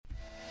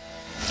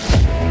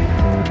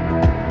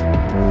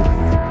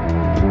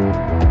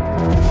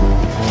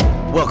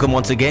Welcome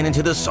once again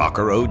into the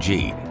Soccer OG.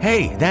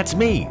 Hey, that's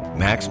me,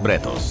 Max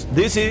Bretos.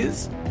 This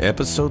is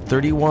episode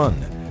 31.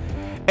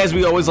 As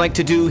we always like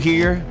to do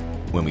here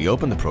when we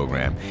open the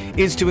program,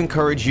 is to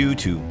encourage you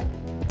to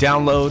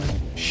download,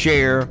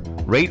 share,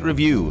 rate,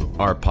 review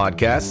our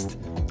podcast.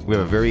 We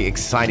have a very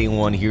exciting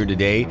one here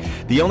today.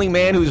 The only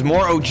man who's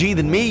more OG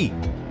than me,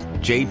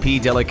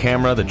 JP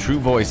Dellacamera, the true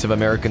voice of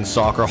American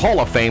soccer, Hall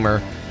of Famer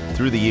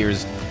through the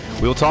years.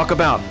 We'll talk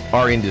about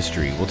our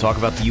industry. We'll talk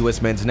about the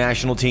U.S. men's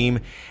national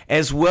team,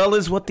 as well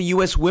as what the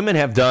U.S. women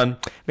have done.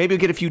 Maybe we'll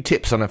get a few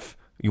tips on if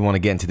you want to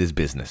get into this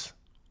business.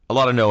 A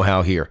lot of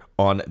know-how here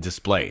on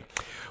display.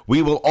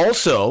 We will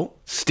also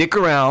stick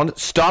around,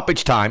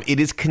 stoppage time. It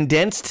is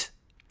condensed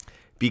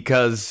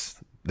because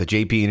the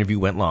JP interview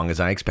went long, as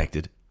I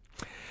expected.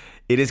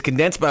 It is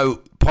condensed by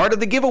part of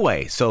the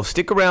giveaway. So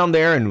stick around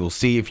there, and we'll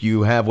see if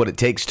you have what it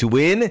takes to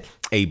win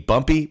a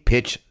bumpy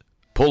pitch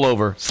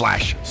pullover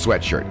 /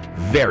 sweatshirt.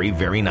 Very,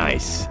 very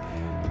nice.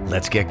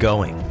 Let's get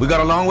going. We got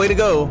a long way to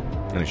go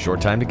and a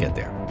short time to get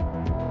there.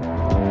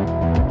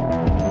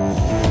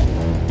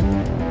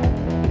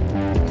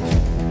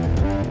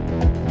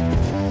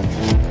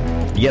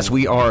 Yes,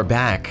 we are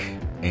back,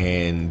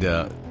 and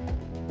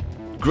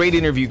great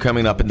interview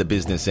coming up in the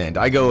business end.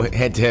 I go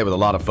head to head with a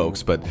lot of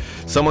folks, but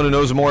someone who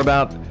knows more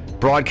about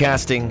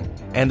broadcasting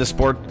and the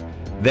sport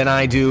than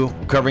I do,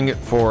 covering it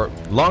for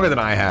longer than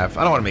I have.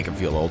 I don't want to make him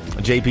feel old.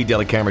 JP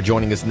Dellacamera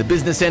joining us in the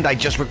business end. I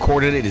just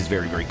recorded it. It is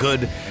very, very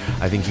good.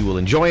 I think you will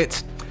enjoy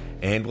it.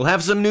 And we'll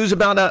have some news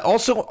about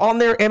also on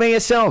their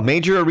MASL,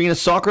 Major Arena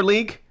Soccer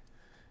League,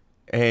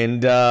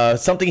 and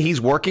something he's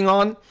working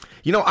on.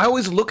 You know, I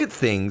always look at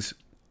things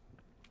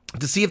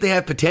to see if they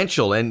have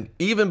potential. And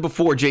even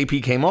before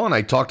JP came on,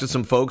 I talked to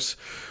some folks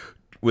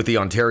with the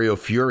Ontario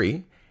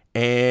Fury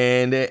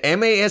and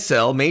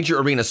MASL, Major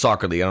Arena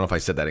Soccer League. I don't know if I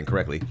said that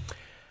incorrectly.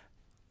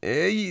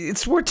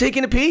 It's worth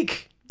taking a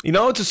peek. You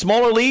know, it's a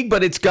smaller league,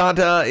 but it's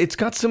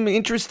got some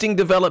interesting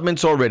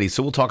developments already.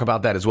 So we'll talk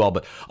about that as well.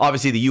 But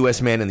obviously the U.S.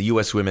 men and the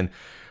U.S. women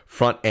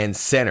front and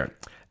center.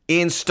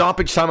 In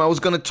stoppage time, I was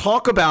going to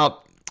talk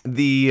about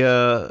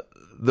the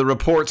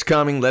reports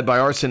coming led by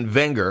Arsene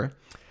Wenger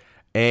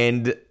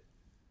and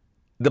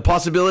the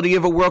possibility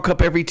of a World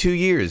Cup every 2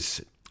 years.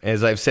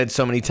 As I've said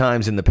so many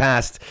times in the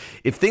past,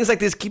 if things like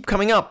this keep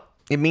coming up,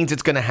 it means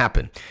it's going to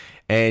happen.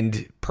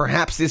 And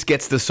perhaps this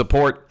gets the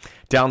support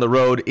down the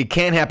road. It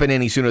can't happen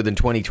any sooner than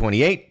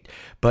 2028,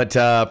 but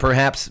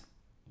perhaps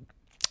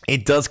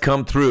it does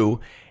come through.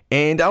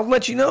 And I'll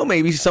let you know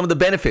maybe some of the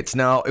benefits.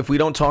 Now, if we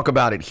don't talk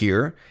about it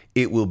here,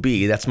 it will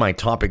be. That's my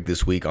topic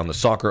this week on the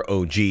Soccer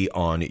OG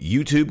on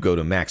YouTube. Go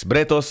to Max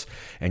Bretos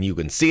and you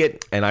can see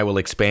it. And I will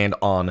expand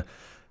on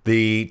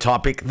the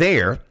topic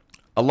there.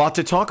 A lot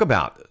to talk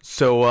about.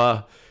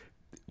 So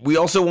we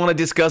also want to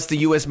discuss the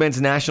U.S. men's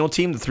national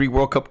team. The 3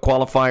 World Cup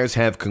qualifiers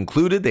have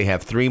concluded. They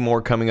have 3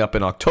 more coming up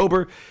in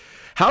October.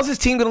 How's this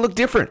team going to look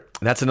different?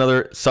 That's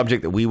another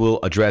subject that we will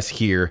address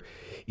here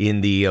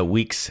in the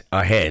weeks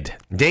ahead,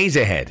 days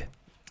ahead.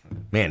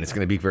 Man, it's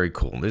going to be very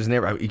cool.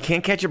 You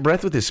can't catch your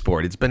breath with this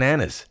sport. It's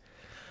bananas.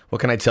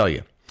 What can I tell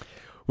you?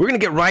 We're going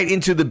to get right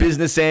into the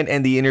business end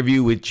and the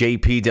interview with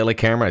JP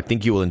Dellacamera. I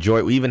think you will enjoy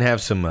it. We even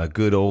have some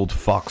good old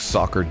Fox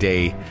Soccer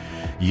Day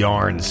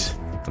yarns.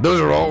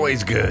 Those are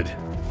always good.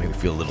 Make me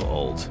feel a little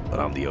old, but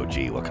I'm the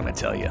OG. What can I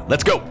tell you?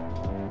 Let's go.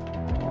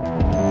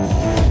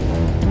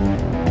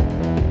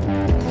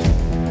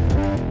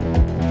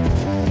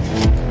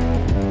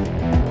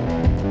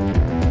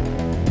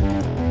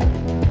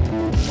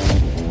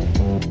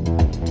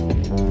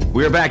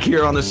 We're back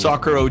here on the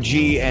Soccer OG,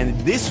 and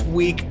this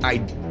week I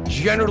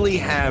generally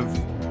have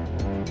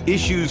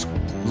issues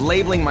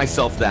labeling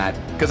myself that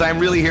because I'm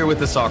really here with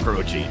the Soccer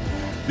OG.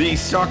 The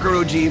Soccer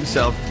OG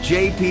himself,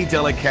 JP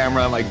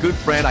Dellacamera, my good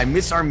friend. I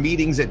miss our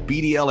meetings at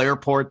BDL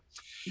Airport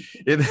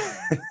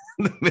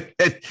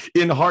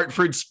in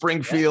Hartford,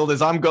 Springfield,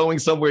 as I'm going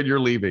somewhere and you're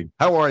leaving.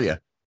 How are you?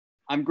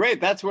 I'm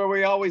great. That's where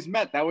we always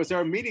met. That was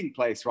our meeting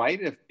place,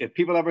 right? If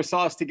people ever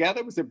saw us together,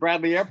 it was at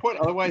Bradley Airport.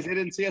 Otherwise, they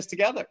didn't see us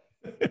together.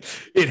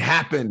 It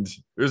happened.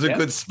 There's a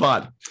good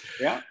spot.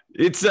 Yeah.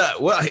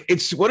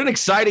 It's what an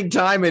exciting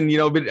time. And, you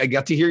know, I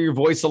got to hear your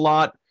voice a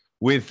lot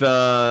with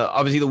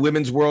obviously the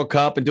Women's World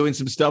Cup and doing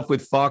some stuff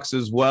with Fox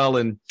as well.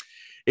 And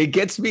it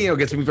gets me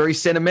very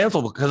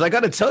sentimental because I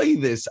got to tell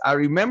you this. I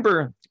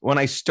remember when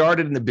I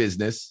started in the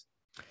business.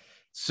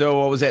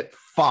 So I was at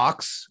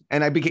Fox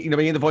and I became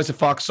the voice of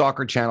Fox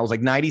Soccer Channel. It was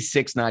like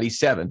 96,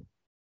 97.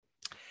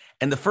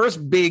 And the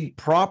first big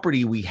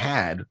property we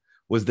had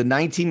was the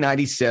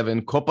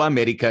 1997 Copa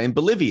America in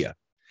Bolivia.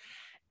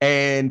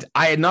 And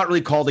I had not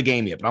really called a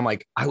game yet, but I'm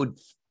like, I would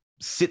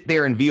sit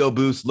there in VO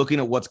booths looking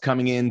at what's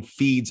coming in,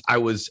 feeds. I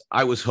was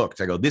hooked.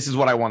 I go, this is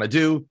what I want to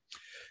do,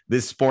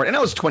 this sport. And I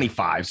was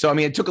 25. So, I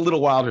mean, it took a little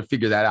while to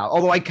figure that out,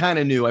 although I kind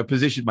of knew. I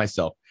positioned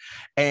myself.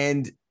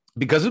 And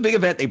because of the big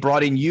event, they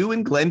brought in you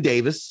and Glenn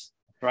Davis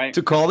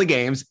to call the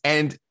games.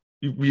 And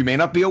you may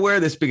not be aware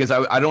of this because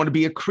I don't want to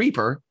be a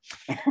creeper,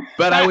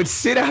 but I would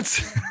sit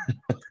outside.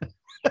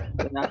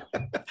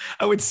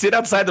 I would sit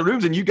outside the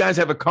rooms, and you guys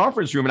have a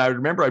conference room, and I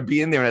remember I'd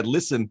be in there and I'd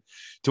listen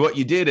to what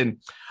you did, and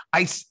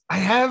I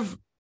have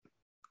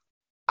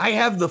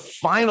the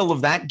final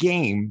of that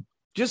game,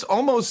 just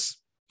almost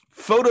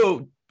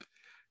photo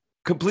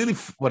completely.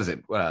 What is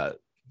it?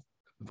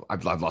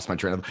 I've lost my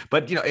train of,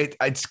 but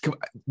it's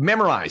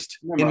memorized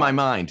in my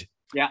mind.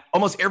 Yeah,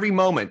 almost every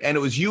moment, and it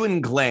was you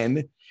and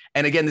Glenn.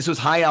 And again, this was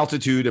high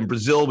altitude in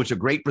Brazil, which a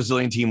great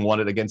Brazilian team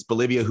won it against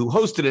Bolivia, who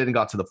hosted it and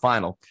got to the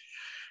final.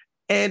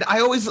 And I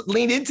always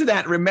leaned into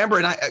that. Remember,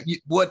 and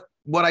what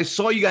I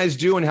saw you guys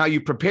do and how you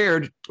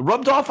prepared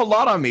rubbed off a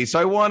lot on me. So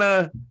I don't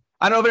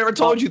know if I ever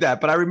told you that,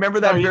 but I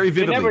remember that very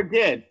vividly.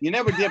 You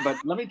never did. But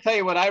let me tell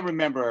you what I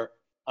remember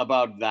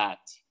about that.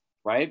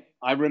 Right?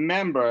 I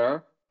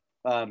remember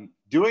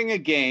doing a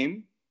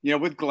game,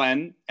 with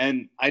Glenn,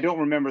 and I don't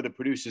remember the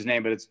producer's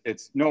name, but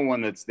it's no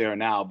one that's there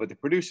now. But the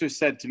producer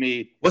said to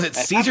me, was it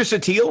Cesar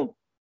Satil?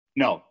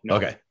 No.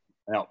 Okay.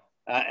 No.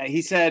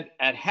 He said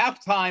at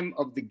halftime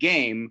of the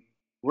game,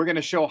 we're going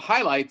to show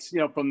highlights,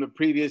 from the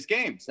previous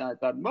games. And I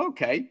thought,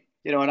 okay,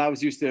 and I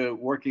was used to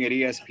working at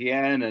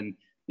ESPN and,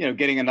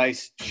 getting a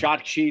nice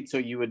shot sheet so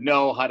you would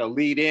know how to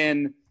lead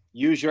in,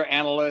 use your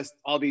analyst,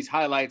 all these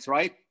highlights,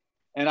 right?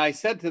 And I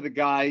said to the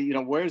guy,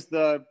 where's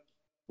the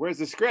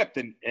script?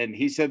 And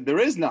he said, there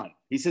is none.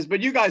 He says,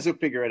 but you guys will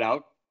figure it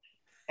out.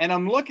 And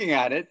I'm looking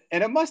at it,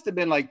 and it must have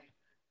been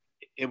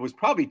it was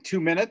probably 2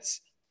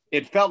 minutes.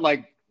 It felt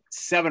like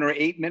 7 or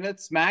 8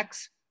 minutes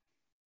max.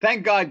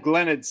 Thank God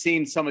Glenn had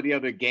seen some of the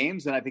other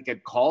games, and I think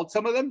had called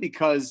some of them,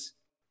 because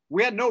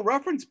we had no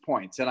reference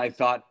points. And I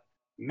thought,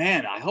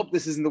 man, I hope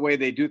this isn't the way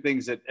they do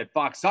things at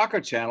Fox Soccer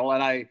Channel.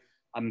 And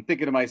I'm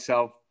thinking to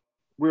myself,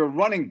 we were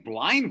running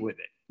blind with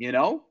it,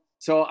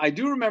 So I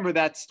do remember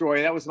that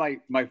story. That was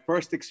my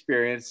first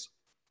experience.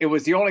 It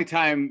was the only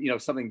time,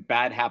 something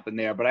bad happened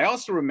there. But I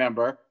also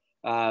remember,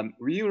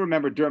 you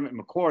remember Dermot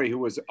McCory, who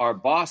was our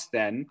boss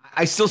then.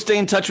 I still stay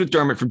in touch with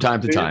Dermot from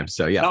time to time.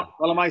 So, yeah.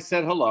 Tell him I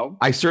said hello.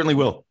 I certainly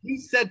will. He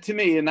said to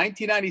me in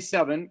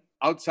 1997,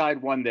 outside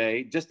one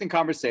day, just in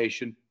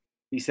conversation,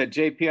 he said,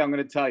 JP, I'm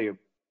going to tell you.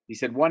 He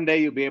said, one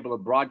day you'll be able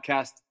to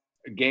broadcast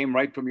a game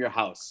right from your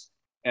house.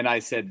 And I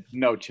said,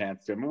 no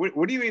chance, Dermot.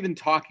 What are you even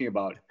talking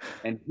about?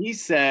 And he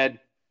said,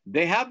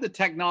 they have the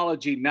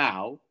technology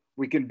now.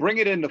 We can bring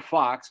it into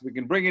Fox. We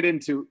can bring it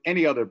into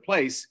any other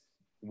place.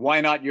 Why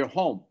not your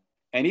home?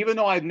 And even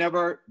though I've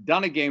never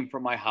done a game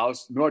from my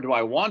house, nor do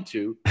I want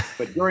to,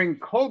 but during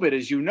COVID,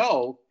 as you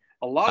know,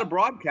 a lot of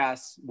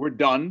broadcasts were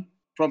done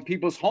from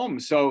people's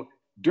homes. So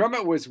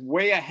Dermot was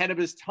way ahead of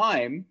his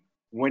time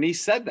when he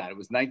said that. It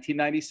was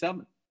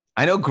 1997.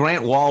 I know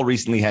Grant Wall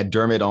recently had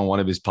Dermot on one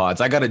of his pods.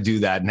 I got to do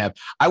that. And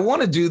I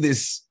want to do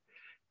this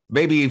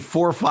maybe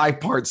 4 or 5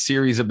 part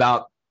series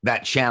about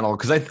that channel,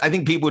 because I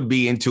think people would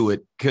be into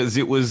it, because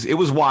it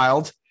was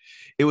wild.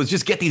 It was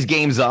just get these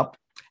games up.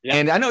 Yeah.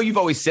 And I know you've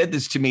always said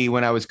this to me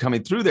when I was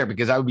coming through there,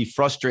 because I would be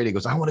frustrated. He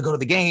goes, I want to go to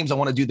the games. I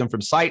want to do them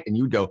from site. And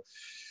you'd go,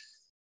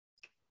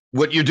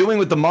 what you're doing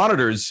with the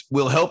monitors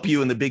will help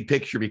you in the big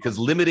picture, because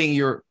limiting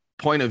your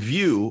point of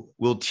view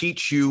will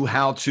teach you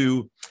how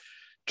to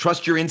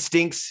trust your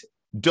instincts.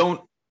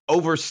 Don't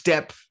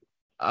overstep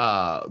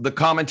the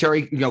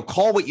commentary,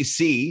 call what you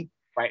see.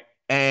 Right.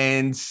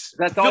 And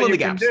that's all you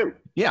can do.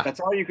 Yeah. That's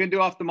all you can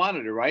do off the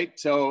monitor. Right.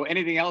 So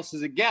anything else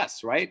is a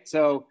guess. Right.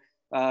 So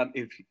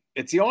if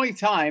it's the only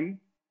time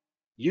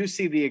you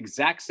see the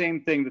exact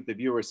same thing that the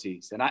viewer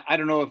sees. And I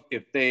don't know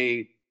if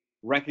they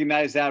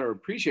recognize that or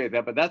appreciate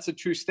that, but that's a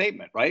true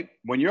statement, right?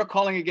 When you're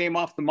calling a game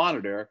off the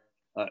monitor,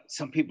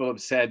 some people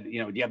have said, do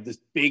you have this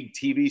big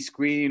TV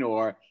screen,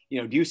 or,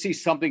 do you see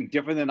something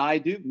different than I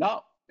do?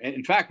 No.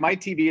 In fact, my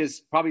TV is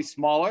probably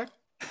smaller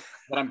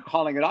that I'm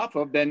calling it off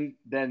of than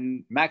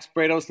Max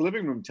Brado's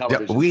living room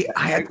television.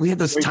 Yeah, we had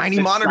those tiny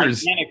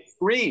monitors. Gigantic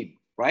screen,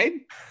 right?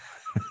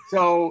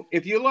 So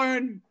if you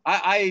learn,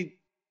 I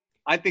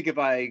think if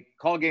I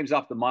call games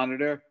off the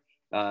monitor,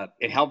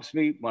 it helps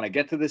me when I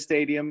get to the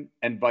stadium,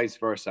 and vice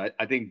versa.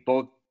 I think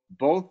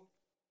both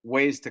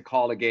ways to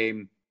call a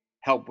game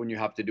help when you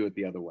have to do it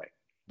the other way.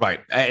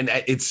 Right. And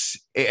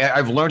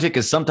I've learned it,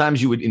 because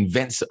sometimes I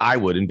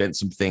would invent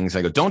some things.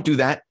 I go, don't do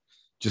that.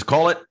 Just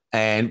call it,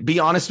 and be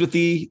honest with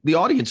the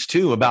audience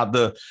too about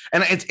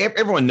and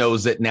everyone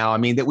knows that now. I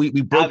mean, that we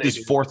broke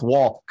this fourth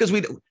wall,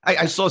 because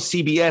I saw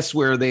CBS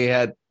where they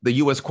had the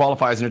US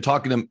qualifiers, and they're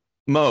talking to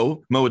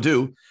Mo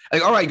Adu.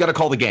 Like, all right, you got to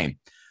call the game.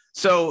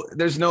 So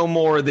there's no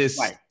more of this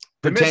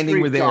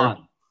pretending we're there.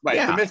 Gone. Right.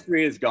 Yeah. The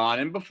mystery is gone.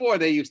 And before,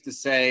 they used to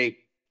say,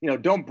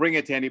 don't bring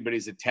it to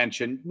anybody's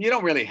attention. You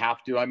don't really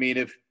have to. I mean,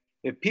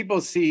 if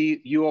people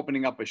see you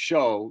opening up a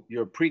show,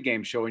 your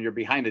pregame show, and you're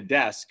behind a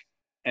desk,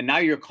 and now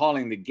you're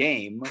calling the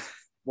game,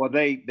 well,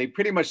 they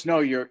pretty much know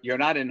you're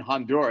not in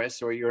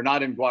Honduras, or you're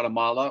not in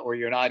Guatemala, or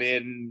you're not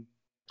in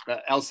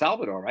El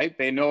Salvador, right?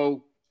 They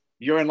know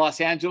you're in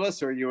Los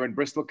Angeles, or you're in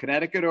Bristol,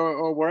 Connecticut,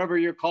 or wherever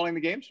you're calling the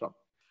games from.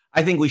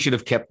 I think we should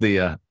have kept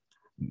the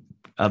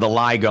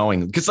lie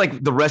going, because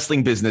like the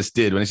wrestling business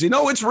did, when they say,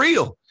 no, it's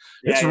real.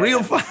 It's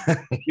real fun.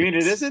 You mean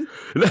it isn't?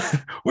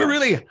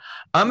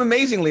 I'm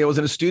amazingly, I was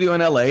in a studio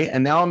in LA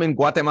and now I'm in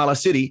Guatemala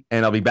City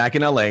and I'll be back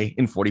in LA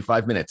in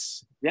 45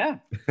 minutes. Yeah.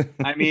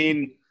 I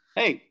mean,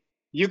 hey,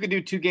 you could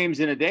do 2 games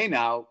in a day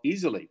now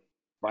easily,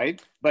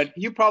 right? But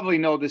you probably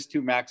know this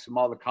too, Max, from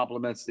all the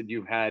compliments that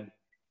you've had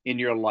in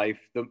your life.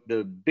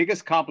 The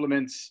biggest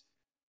compliments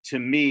to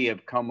me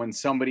have come when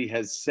somebody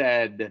has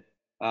said,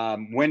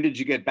 when did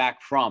you get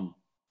back from?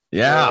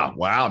 Yeah.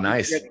 Wow.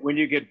 Nice. When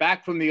you get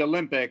back from the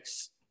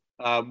Olympics,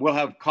 we'll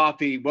have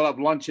coffee, we'll have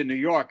lunch in New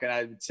York. And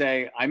I would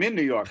say, I'm in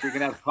New York. We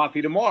can have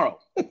coffee tomorrow.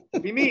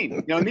 What do you mean?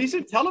 You know, and these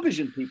are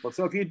television people.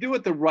 So if you do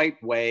it the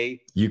right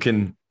way,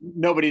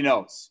 nobody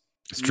knows.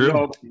 It's true.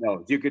 Nobody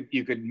knows. You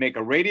could make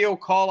a radio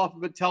call off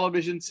of a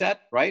television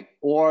set, right?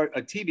 Or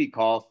a TV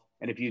call.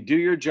 And if you do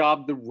your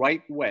job the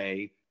right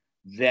way,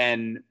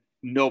 then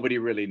nobody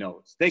really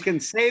knows. They can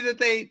say that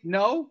they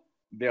know,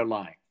 they're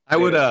lying. I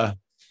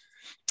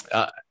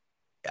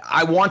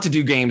want to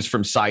do games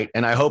from site,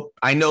 and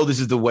I know this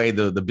is the way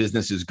the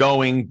business is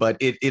going, but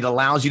it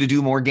allows you to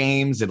do more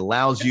games. It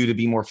allows you to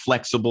be more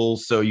flexible.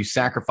 So you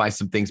sacrifice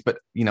some things, but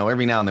you know,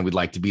 every now and then we'd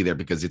like to be there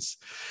because it's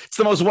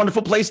the most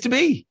wonderful place to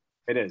be.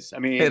 It is. I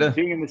mean,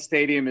 being in the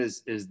stadium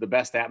is the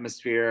best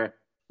atmosphere.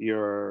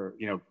 You're,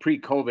 you know,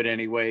 pre-COVID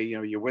anyway, you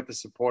know, you're with the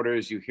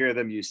supporters, you hear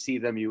them, you see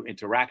them, you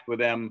interact with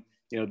them.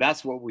 You know,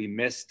 that's what we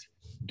missed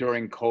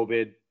during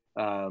COVID.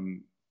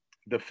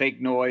 The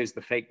fake noise,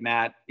 the fake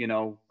gnat, you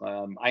know,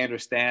 I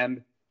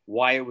understand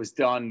why it was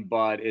done,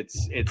 but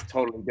it's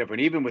totally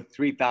different. Even with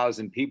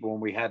 3,000 people, when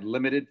we had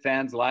limited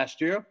fans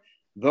last year,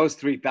 those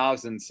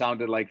 3,000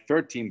 sounded like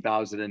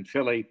 13,000 in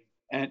Philly,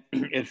 and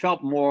it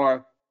felt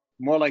more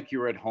like you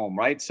were at home,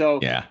 right? So,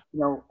 yeah, you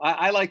know,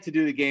 I like to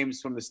do the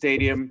games from the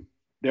stadium.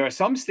 There are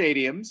some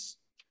stadiums,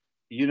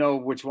 you know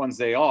which ones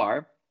they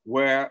are,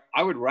 where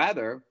I would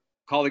rather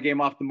call the game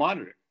off the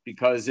monitor.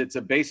 Because it's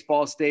a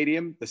baseball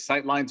stadium, the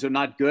sight lines are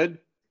not good.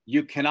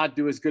 You cannot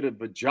do as good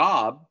of a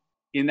job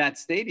in that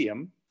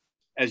stadium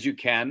as you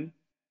can,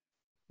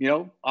 you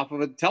know, off of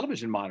a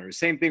television monitor.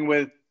 Same thing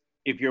with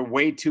if you're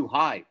way too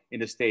high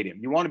in a stadium.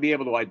 You want to be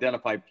able to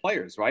identify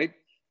players, right?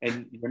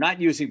 And you're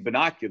not using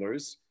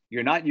binoculars.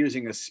 You're not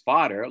using a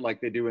spotter like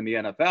they do in the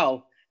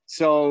NFL.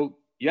 So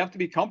you have to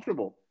be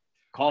comfortable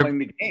calling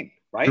the game,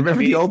 right?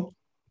 Remember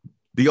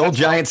the old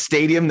Giant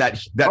Stadium, that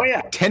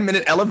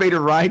 10-minute elevator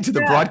ride to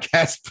the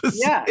broadcast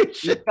position. Yeah,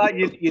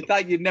 you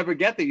thought you'd never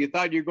get there. You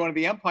thought you were going to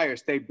the Empire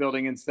State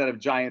Building instead of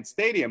Giant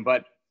Stadium,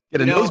 but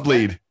get a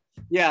nosebleed.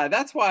 Yeah,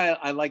 that's why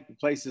I like the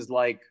places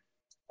like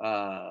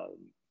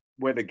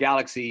where the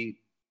Galaxy.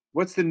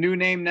 What's the new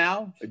name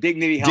now?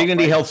 Dignity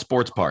Health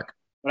Sports Park.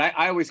 But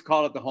I always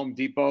call it the Home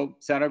Depot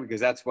Center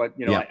because that's what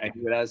I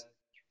do it as.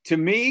 To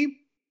me,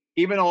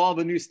 even though all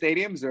the new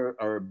stadiums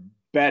are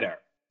better,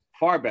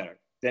 far better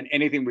than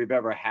anything we've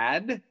ever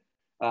had.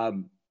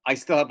 I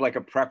still have like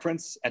a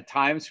preference at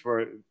times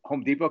for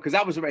Home Depot because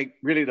that was like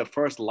really the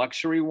first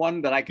luxury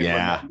one that I can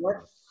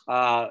remember.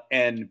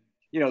 And,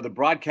 you know, the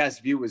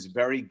broadcast view was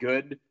very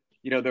good.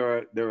 You know,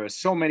 there are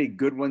so many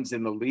good ones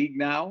in the league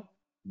now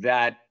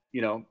that,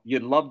 you know,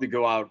 you'd love to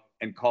go out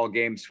and call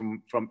games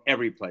from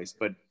every place.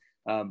 But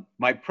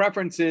my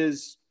preference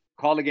is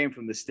call a game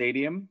from the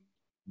stadium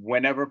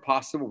whenever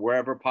possible,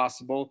 wherever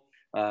possible.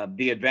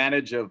 The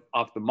advantage of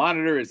off the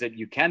monitor is that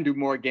you can do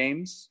more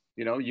games.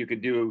 You know, you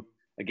could do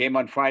a game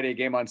on Friday, a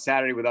game on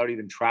Saturday without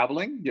even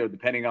traveling, you know,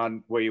 depending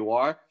on where you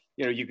are.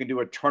 You know, you can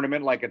do a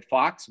tournament like at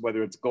Fox,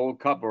 whether it's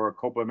Gold Cup or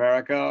Copa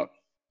America.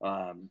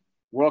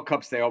 World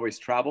Cups, they always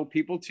travel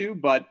people to.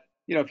 But,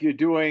 you know, if you're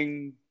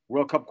doing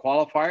World Cup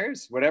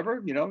qualifiers,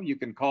 whatever, you know, you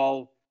can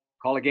call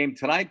a game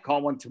tonight,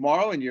 call one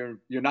tomorrow, and you're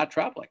not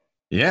traveling.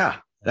 Yeah.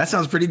 That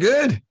sounds pretty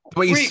good. The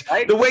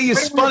way you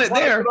spun it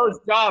there. Those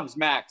jobs,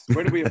 Max.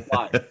 Where do we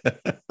apply?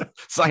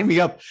 Sign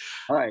me up.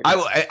 All right.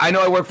 I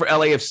know I work for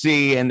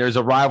LAFC, and there's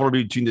a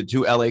rivalry between the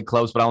two LA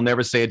clubs, but I'll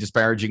never say a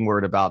disparaging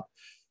word about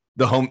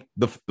the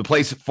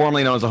place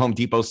formerly known as the Home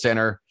Depot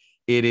Center.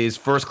 It is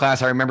first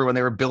class. I remember when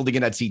they were building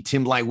it, I'd see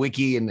Tim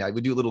Lywicki, and I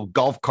would do little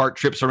golf cart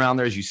trips around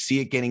there as you see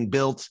it getting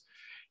built.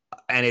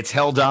 And it's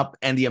held up,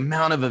 and the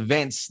amount of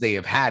events they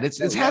have had, it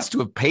has to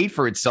have paid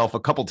for itself a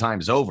couple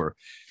times over.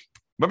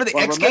 Remember the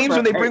X Games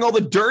when they bring all the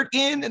dirt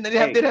in and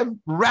they'd have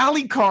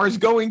rally cars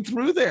going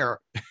through there.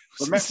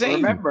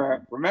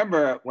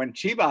 Remember when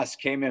Chivas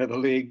came into the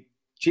league,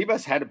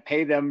 Chivas had to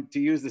pay them to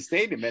use the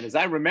stadium. And as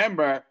I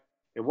remember,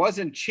 it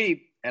wasn't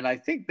cheap. And I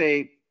think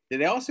did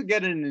they also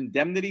get an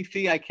indemnity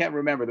fee? I can't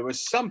remember. There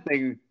was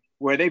something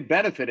where they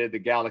benefited the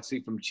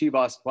Galaxy from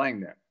Chivas playing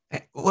there.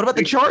 What about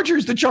the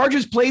Chargers? The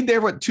Chargers played there,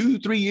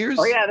 2-3 years?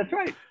 Oh, yeah, that's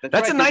right.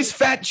 That's a nice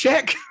fat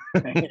check.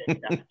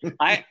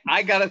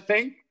 I got to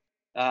think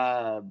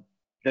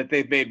that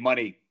they've made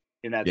money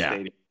in that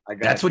stadium.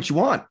 That's what you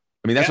want.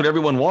 I mean, that's what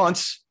everyone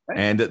wants. Right.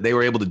 And they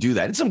were able to do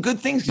that. And some good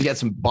things. You had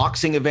some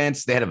boxing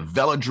events. They had a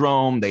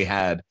velodrome. They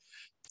had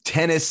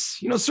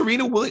tennis. You know,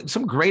 Serena Williams,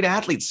 some great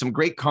athletes, some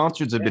great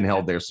concerts have been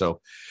held there. So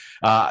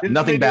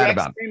nothing bad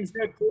about it.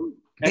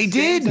 They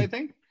did. I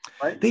think.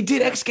 Right? They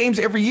did X Games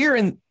every year.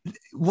 And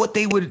what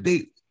they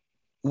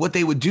what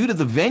they would do to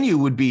the venue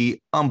would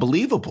be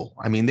unbelievable.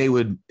 I mean, it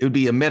would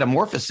be a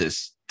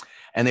metamorphosis,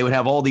 and they would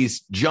have all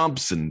these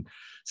jumps and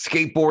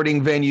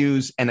skateboarding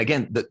venues. And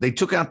again, they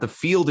took out the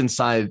field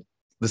inside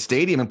the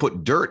stadium and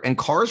put dirt, and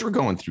cars were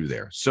going through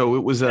there. So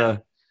it was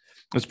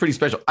pretty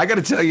special. I got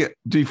to tell you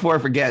before I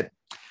forget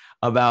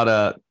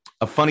about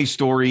a funny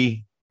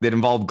story that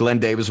involved Glenn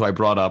Davis, who I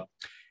brought up,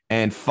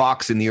 and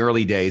Fox in the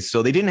early days.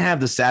 So they didn't have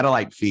the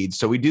satellite feed.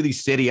 So we do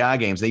these Serie A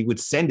games. They would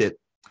send it.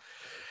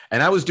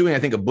 And I was doing, I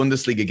think, a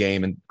Bundesliga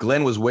game, and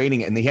Glenn was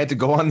waiting, and they had to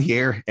go on the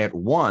air at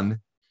 1,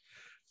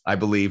 I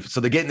believe. So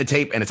they're getting the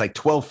tape, and it's like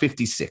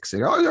 12:56. They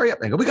go, oh, hurry up.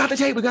 They go, we got the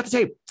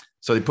tape.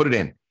 So they put it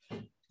in.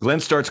 Glenn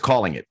starts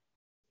calling it.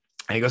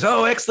 And he goes,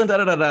 oh, excellent,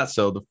 da-da-da-da.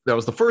 So that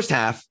was the first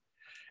half,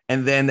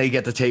 and then they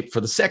get the tape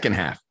for the second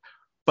half.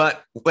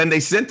 But when they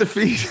sent the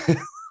feed,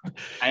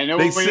 I know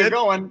where you're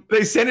going.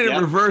 They sent it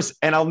in reverse,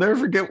 and I'll never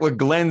forget what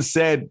Glenn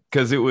said,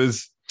 because it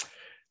was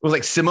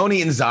like Simone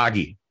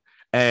Inzaghi.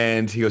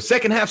 And he goes,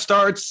 second half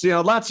starts,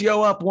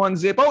 Lazio up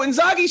 1-0. Oh,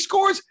 Inzaghi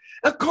scores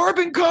a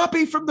carbon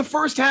copy from the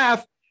first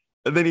half.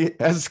 And then he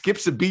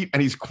skips a beat,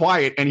 and he's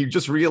quiet, and he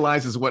just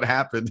realizes what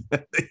happened.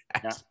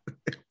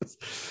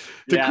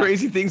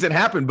 Crazy things that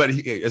happened. But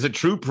he, as a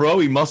true pro,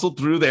 he muscled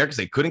through there because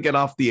they couldn't get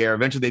off the air.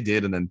 Eventually they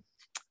did, and then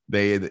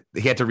they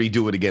had to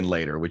redo it again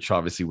later, which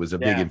obviously was a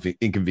big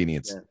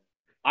inconvenience. Yeah.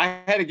 I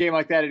had a game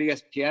like that at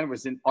ESPN. It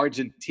was in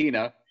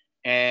Argentina.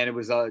 And it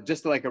was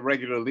just like a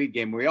regular league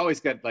game. We always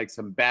got like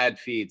some bad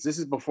feeds. This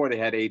is before they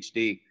had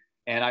HD.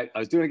 And I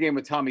was doing a game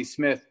with Tommy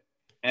Smith,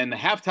 and the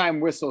halftime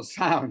whistle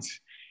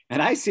sounds,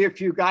 and I see a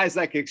few guys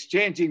like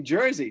exchanging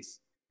jerseys.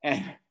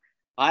 And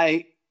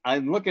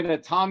I'm looking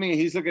at Tommy, and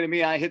he's looking at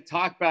me. I hit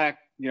talk back,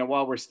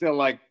 while we're still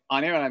like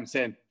on air, and I'm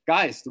saying,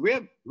 guys, do we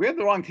have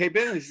the wrong tape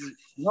in? He says,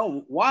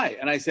 no, why?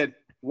 And I said,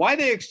 why are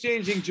they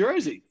exchanging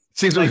jerseys?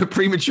 Seems like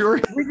premature.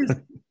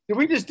 Did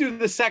we just do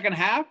the second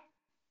half?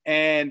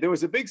 And there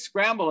was a big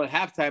scramble at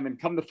halftime, and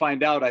come to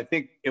find out, I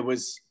think it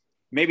was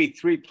maybe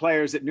 3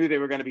 players that knew they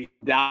were going to be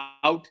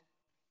out,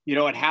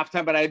 at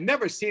halftime. But I had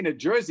never seen a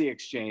jersey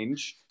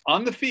exchange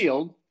on the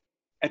field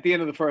at the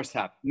end of the first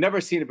half.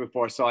 Never seen it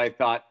before. So I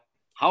thought,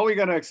 how are we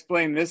going to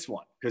explain this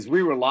one? Because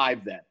we were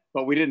live then,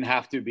 but we didn't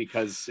have to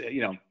because,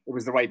 it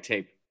was the right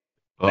tape.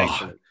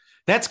 Thankfully.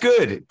 That's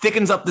good. It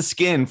thickens up the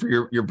skin for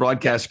your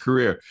broadcast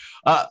career.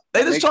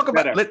 Let's talk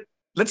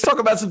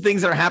about some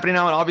things that are happening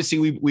now. And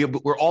obviously,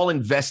 we're all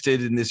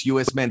invested in this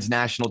U.S. men's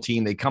national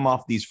team. They come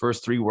off these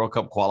first 3 World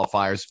Cup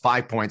qualifiers,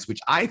 5 points,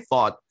 which I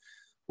thought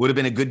would have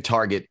been a good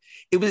target.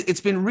 It's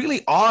been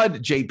really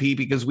odd, JP,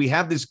 because we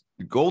have this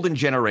golden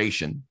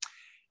generation,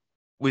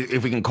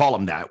 if we can call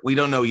them that. We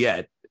don't know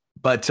yet.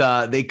 But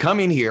they come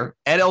in here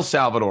at El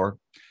Salvador,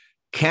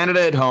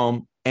 Canada at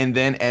home, and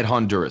then at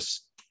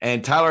Honduras.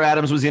 And Tyler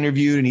Adams was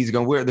interviewed, and he's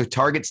going, where the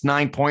target's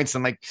 9 points.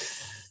 I'm like,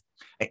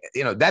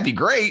 that'd be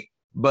great.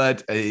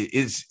 But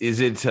is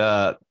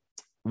it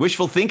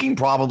wishful thinking?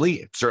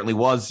 Probably. It certainly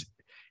was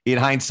in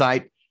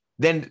hindsight.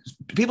 Then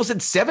people said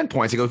 7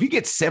 points. I go, if you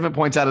get 7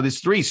 points out of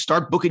this 3,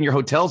 start booking your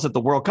hotels at the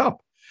World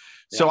Cup.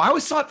 Yeah. So I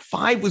always thought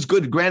 5 was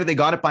good. Granted, they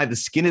got it by the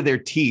skin of their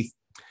teeth.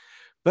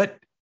 But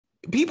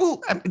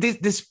people,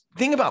 this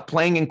thing about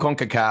playing in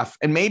CONCACAF,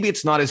 and maybe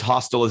it's not as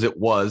hostile as it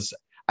was.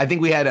 I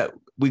think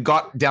we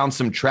got down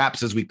some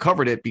traps as we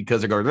covered it,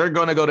 because they're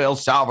going to go to El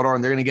Salvador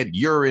and they're going to get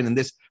urine and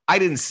this. I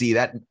didn't see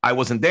that. I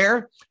wasn't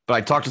there, but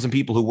I talked to some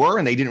people who were,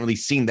 and they didn't really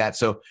see that.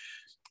 So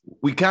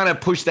we kind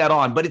of pushed that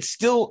on, but it's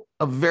still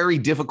a very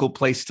difficult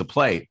place to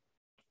play.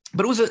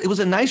 But it was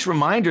a nice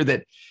reminder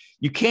that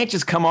you can't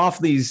just come off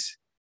these.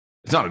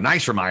 It's not a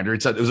nice reminder.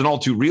 It was an all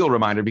too real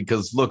reminder,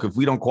 because look, if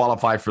we don't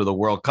qualify for the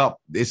World Cup,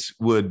 this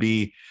would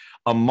be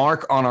a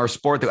mark on our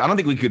sport that I don't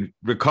think we could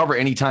recover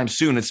anytime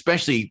soon,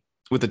 especially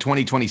with the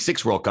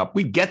 2026 World Cup.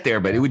 We'd get there,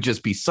 but it would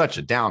just be such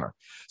a downer.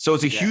 So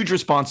it's a huge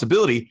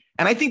responsibility.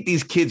 And I think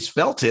these kids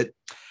felt it.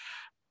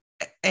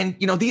 And,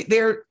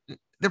 they're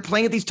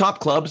playing at these top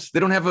clubs. They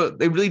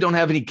really don't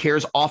have any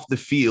cares off the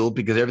field,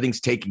 because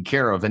everything's taken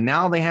care of. And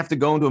now they have to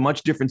go into a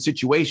much different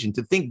situation.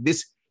 To think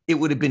it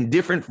would have been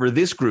different for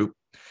this group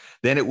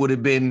than it would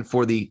have been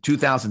for the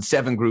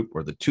 2007 group,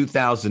 or the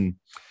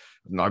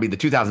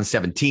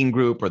 2017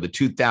 group, or the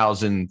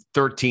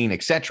 2013,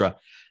 etc.,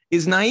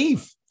 is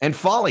naive and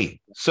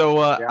folly.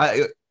 So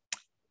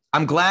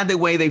I'm glad the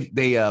way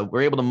they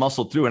were able to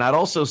muscle through. And I'd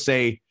also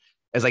say,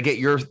 as I get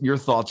your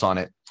thoughts on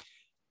it,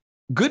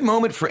 good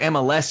moment for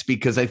MLS,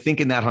 because I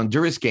think in that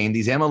Honduras game,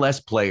 these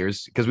MLS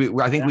players, because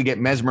I think we get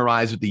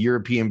mesmerized with the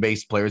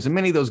European-based players, and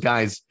many of those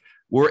guys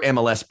were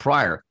MLS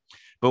prior.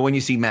 But when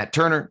you see Matt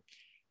Turner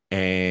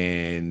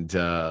and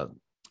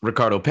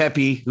Ricardo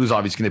Pepi, who's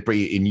obviously going to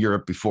be in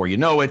Europe before you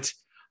know it,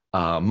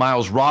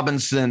 Miles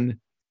Robinson,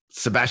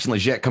 Sebastian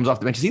Lletget comes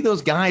off the bench. See,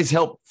 those guys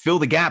help fill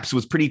the gaps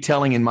was pretty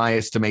telling in my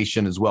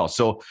estimation as well.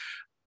 So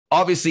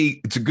obviously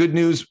it's a good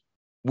news.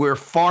 We're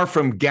far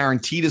from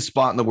guaranteed a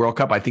spot in the World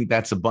Cup. I think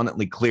that's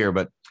abundantly clear,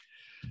 but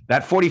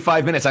that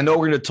 45 minutes, I know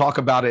we're going to talk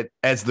about it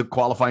as the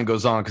qualifying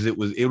goes on, because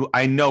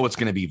I know it's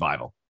going to be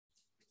vital.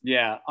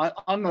 Yeah,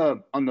 on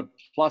the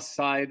plus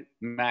side,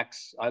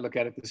 Max, I look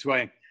at it this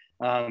way: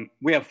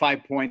 we have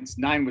 5 points.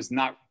 9 was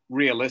not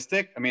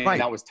realistic. I mean, Right.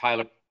 that was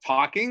Tyler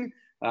talking,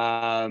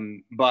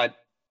 but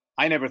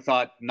I never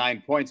thought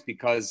 9 points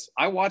because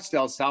I watched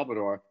El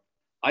Salvador.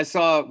 I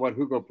saw what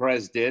Hugo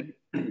Perez did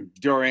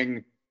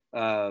during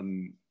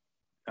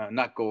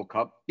not Gold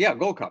Cup, yeah,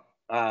 Gold Cup.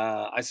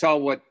 I saw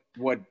what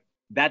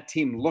that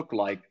team looked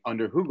like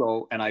under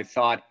Hugo, and I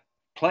thought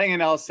playing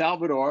in El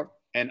Salvador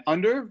and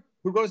under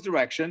Hugo's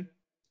direction,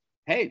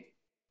 hey,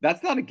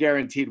 that's not a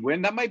guaranteed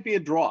win. That might be a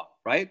draw,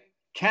 right?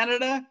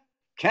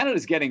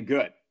 Canada's getting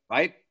good,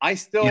 right? I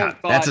still Yeah,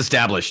 thought that's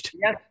established.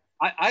 yes,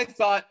 I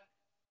thought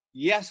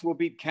yes, we'll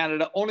beat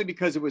Canada only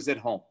because it was at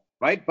home,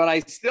 right? But I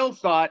still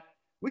thought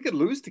we could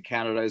lose to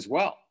Canada as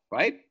well,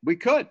 right? We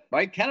could,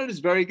 right? Canada's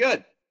very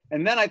good.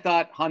 And then I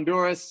thought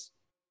Honduras,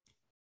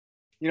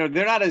 they're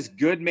not as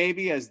good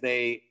maybe as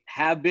they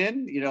have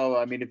been.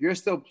 I mean, if you're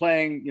still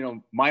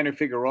playing, Minor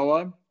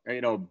Figueroa,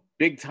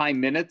 big time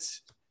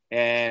minutes,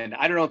 and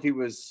I don't know if he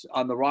was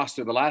on the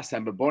roster the last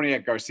time, but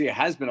Boniek Garcia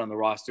has been on the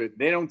roster.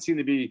 They don't seem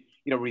to be,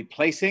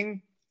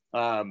 replacing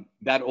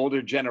that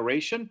older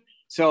generation.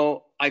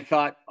 So I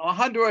thought,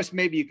 Honduras,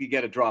 maybe you could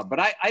get a draw. But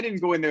I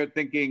didn't go in there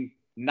thinking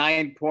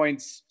 9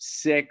 points,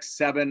 6,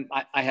 7.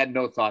 I had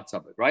no thoughts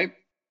of it, right?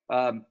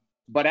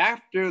 But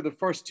after the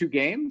first 2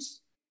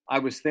 games, I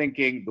was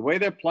thinking the way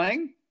they're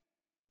playing,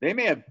 they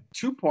may have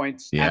 2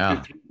 points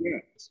after 3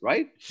 games,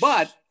 right?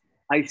 But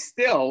I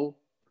still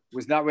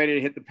was not ready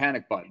to hit the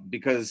panic button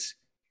because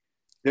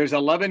there's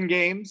 11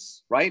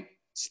 games, right?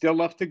 Still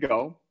left to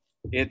go.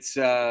 It's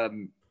a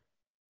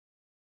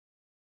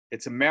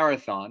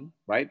marathon,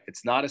 right?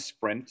 It's not a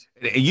sprint.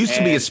 It used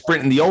to be a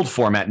sprint in the old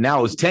format.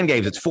 Now it's 10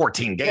 games. It's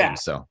 14 games. Yeah,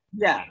 So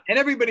yeah, and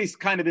everybody's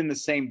kind of in the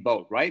same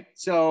boat, right?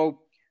 So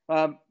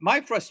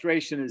my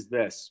frustration is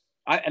this,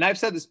 and I've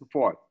said this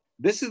before.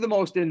 This is the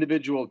most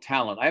individual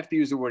talent. I have to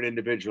use the word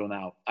individual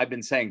now. I've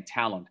been saying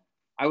talent.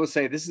 I will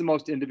say this is the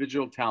most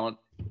individual talent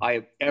I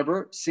have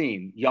ever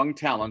seen, young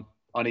talent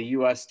on a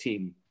U.S.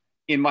 team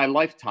in my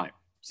lifetime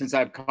since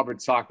I've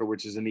covered soccer,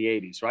 which is in the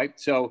 80s, right?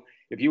 So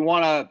if you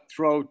want to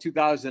throw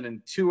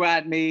 2002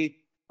 at me,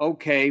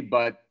 okay,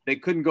 but they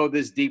couldn't go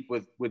this deep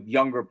with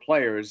younger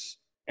players.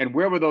 And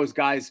where were those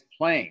guys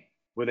playing?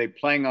 Were they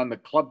playing on the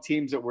club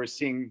teams that we're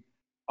seeing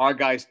our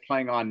guys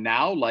playing on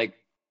now, like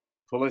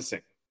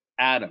Pulisic,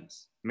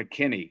 Adams,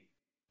 McKinney,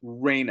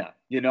 Reyna,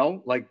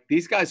 like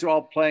these guys are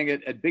all playing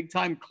at big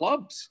time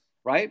clubs,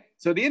 right?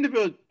 So the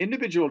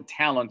individual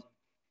talent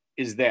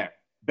is there,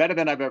 better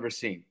than I've ever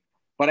seen.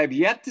 But I've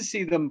yet to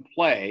see them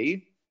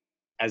play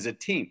as a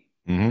team,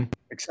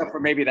 except for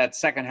maybe that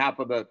second half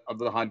of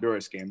the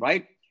Honduras game,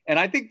 right? And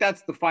I think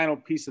that's the final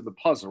piece of the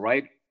puzzle,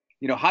 right?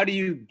 How do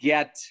you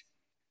get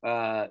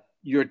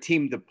your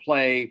team to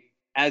play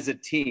as a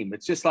team?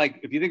 It's just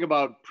like if you think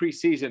about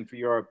preseason for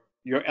your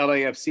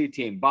LAFC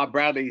team, Bob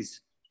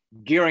Bradley's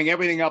gearing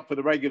everything up for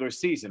the regular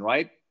season,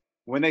 right?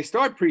 When they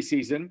start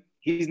preseason,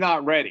 he's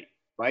not ready,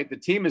 right? The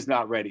team is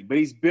not ready, but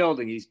he's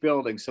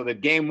building so that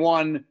game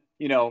one,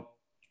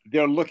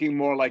 they're looking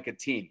more like a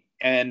team.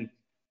 And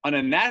on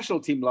a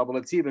national team level,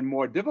 it's even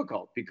more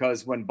difficult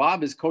because when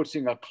Bob is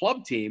coaching a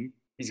club team,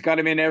 he's got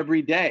them in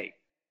every day,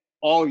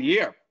 all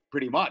year,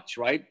 pretty much,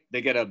 right?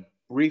 They get a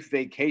brief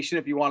vacation,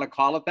 if you want to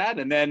call it that.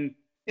 And then,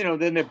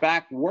 then they're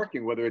back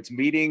working, whether it's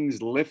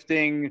meetings,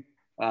 lifting,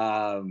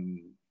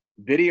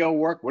 video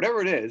work, whatever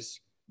it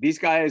is. These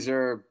guys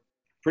are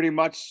pretty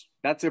much,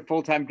 that's their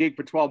full-time gig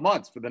for 12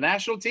 months. For the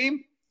national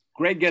team,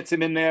 Greg gets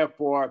him in there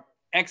for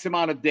X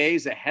amount of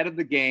days ahead of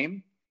the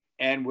game.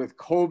 And with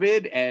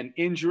COVID and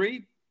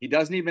injury, he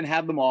doesn't even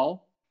have them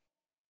all.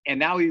 And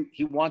now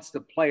he wants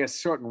to play a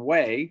certain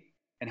way.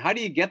 And how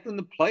do you get them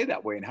to play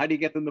that way? And how do you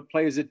get them to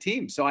play as a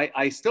team? So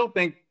I still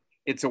think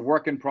it's a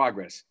work in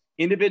progress.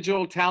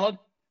 Individual talent,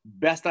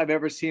 best I've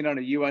ever seen on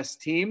a U.S.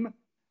 team.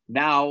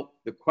 Now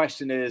the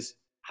question is,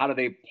 how do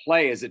they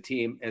play as a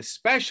team,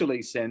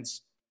 especially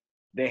since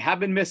they have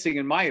been missing,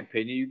 in my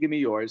opinion, you give me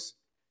yours,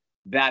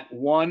 that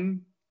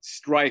one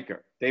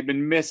striker. They've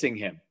been missing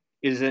him.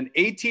 Is an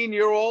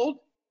 18-year-old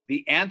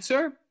the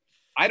answer?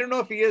 I don't know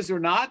if he is or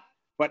not,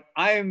 but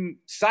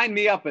sign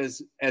me up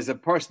as a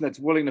person that's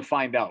willing to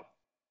find out.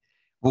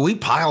 Well, we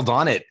piled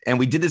on it, and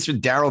we did this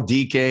with Daryl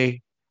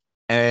Dike,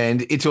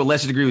 and to a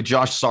lesser degree with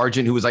Josh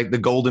Sargent, who was like the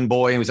golden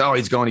boy, and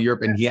he's going to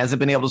Europe, and he hasn't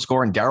been able to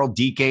score. And Daryl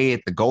Dike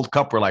at the Gold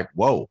Cup, we're like,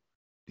 whoa,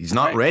 he's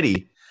not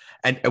ready.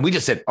 And we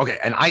just said, okay,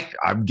 and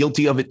I'm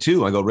guilty of it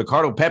too. I go,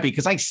 Ricardo Pepi,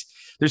 because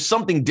there's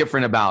something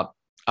different about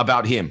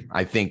him,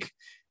 I think,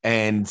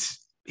 and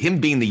him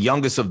being the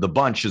youngest of the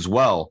bunch as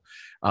well.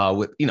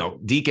 With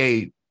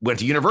Dike went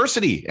to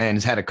university and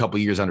has had a couple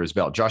of years under his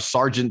belt. Josh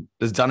Sargent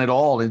has done it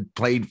all and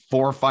played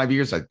 4 or 5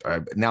 years.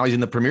 Now he's in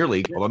the Premier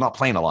League, although not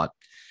playing a lot.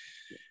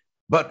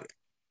 But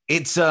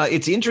it's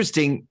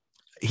interesting.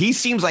 He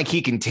seems like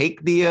he can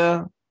take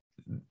the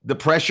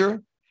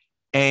pressure,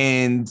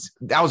 and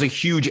that was a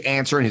huge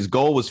answer, and his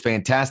goal was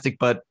fantastic.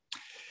 But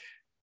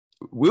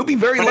we'll be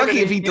very lucky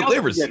if he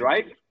delivers. He did,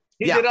 right?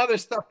 He did other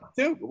stuff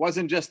too. It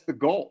wasn't just the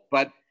goal,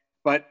 but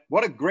But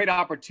what a great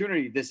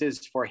opportunity this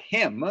is for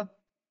him,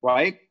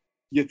 right?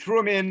 You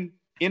threw him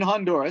in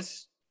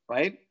Honduras,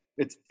 right?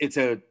 It's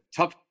a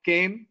tough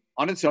game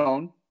on its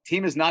own.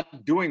 Team is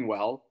not doing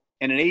well,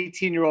 and an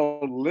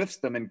 18-year-old lifts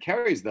them and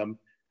carries them.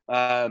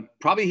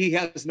 Probably he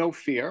has no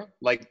fear,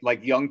 like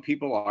young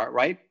people are,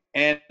 right?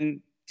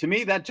 And to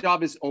me, that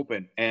job is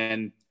open,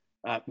 and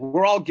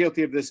we're all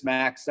guilty of this,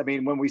 Max. I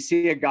mean, when we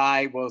see a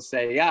guy, we'll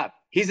say, yeah,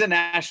 he's a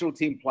national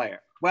team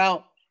player.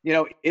 Well, you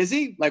know, is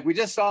he? Like, we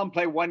just saw him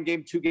play 1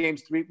 game, 2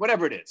 games, 3,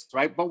 whatever it is,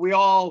 right? But we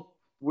all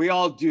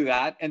do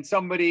that. And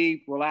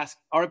somebody will ask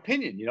our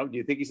opinion, you know, do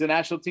you think he's a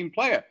national team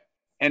player?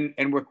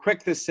 And we're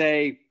quick to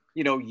say,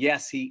 you know,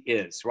 yes, he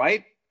is,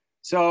 right?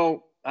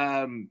 So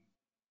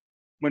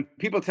when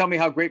people tell me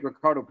how great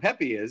Ricardo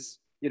Pepi is,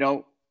 you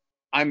know,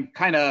 I'm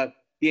kind of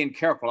being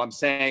careful. I'm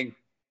saying,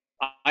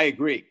 I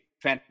agree.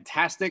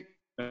 Fantastic,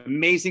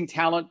 amazing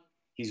talent.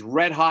 He's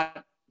red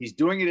hot. He's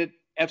doing it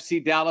at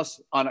FC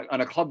Dallas on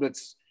a club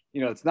that's,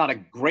 you know, it's not a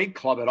great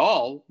club at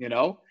all, you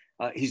know.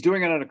 He's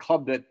doing it at a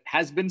club that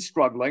has been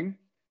struggling,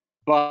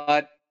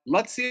 but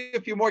let's see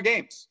a few more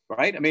games,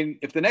 right? I mean,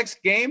 if the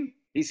next game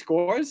he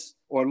scores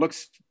or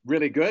looks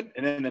really good,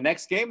 and then the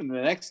next game and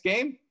the next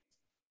game,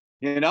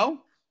 you know,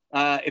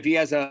 if he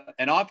has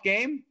an off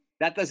game,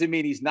 that doesn't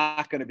mean he's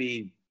not going to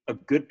be a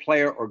good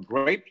player or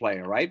great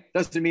player, right?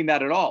 Doesn't mean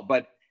that at all.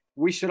 But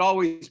we should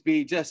always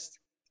be just,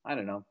 I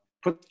don't know,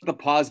 put the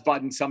pause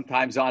button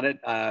sometimes on it.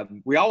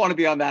 We all want to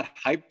be on that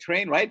hype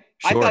train, right?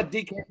 Sure. I thought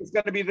DK was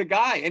going to be the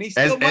guy, and he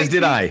still might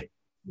be. I.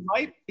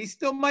 Right? He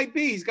still might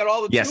be. He's got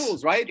all the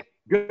tools, right?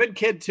 Good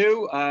kid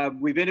too.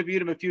 We've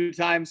interviewed him a few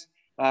times.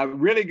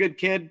 Really good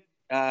kid.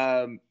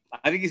 I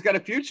think he's got a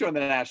future on the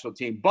national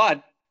team.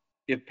 But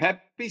if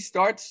Pepi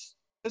starts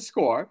to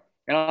score,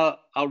 and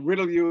I'll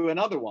riddle you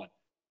another one.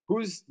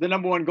 Who's the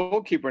number 1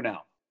 goalkeeper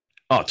now?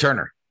 Oh,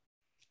 Turner.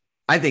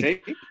 I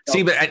think.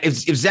 See, but if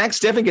Zach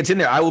Steffen gets in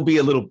there, I will be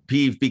a little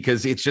peeved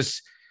because it's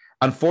just,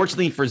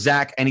 unfortunately for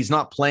Zach, and he's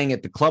not playing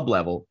at the club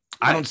level.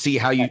 Right. I don't see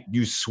how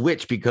you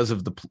switch because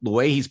of the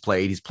way he's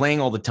played. He's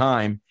playing all the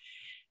time.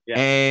 Yeah.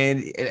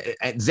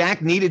 And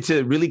Zach needed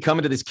to really come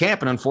into this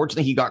camp, and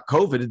unfortunately, he got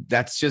COVID.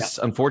 That's just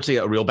unfortunately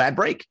a real bad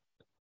break.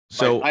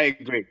 So I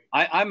agree.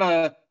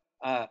 I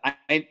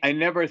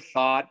never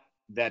thought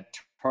that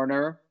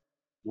Turner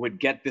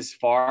would get this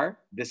far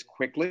this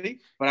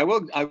quickly, but I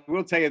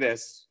will tell you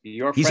this: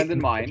 your friend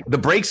and mine. The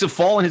breaks have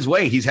fallen his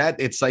way.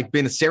 It's like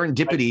been a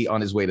serendipity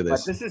on his way to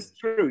this. But this is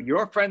true.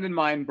 Your friend and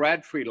mine,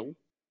 Brad Friedel,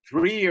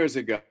 3 years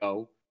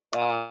ago.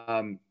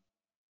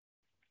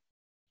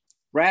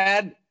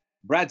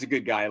 Brad's a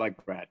good guy. I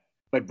like Brad.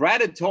 But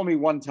Brad had told me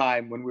one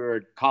time when we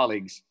were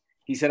colleagues,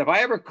 he said, if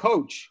I ever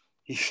coach,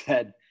 he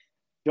said,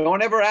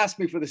 don't ever ask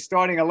me for the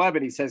starting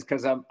 11. He says,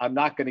 because I'm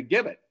not going to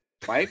give it,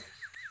 right?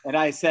 And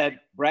I said,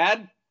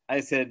 Brad,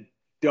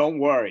 don't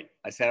worry.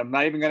 I said, I'm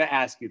not even going to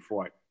ask you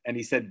for it. And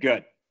he said,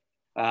 good.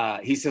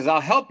 He says,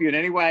 I'll help you in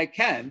any way I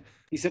can.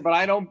 He said, but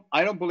I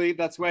don't believe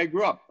that's the way I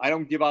grew up. I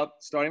don't give out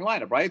starting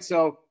lineup, right?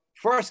 So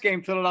first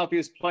game, Philadelphia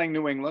is playing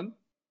New England.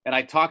 And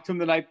I talked to him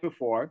the night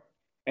before.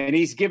 And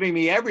he's giving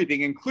me everything,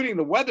 including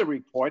the weather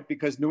report,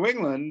 because New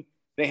England,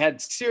 they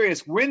had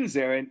serious winds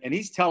there. And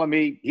he's telling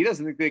me he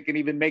doesn't think they can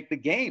even make the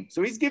game.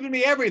 So he's giving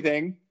me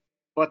everything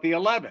but the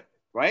 11th,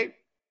 right?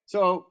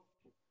 So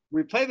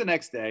we play the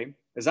next day.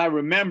 As I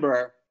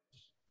remember,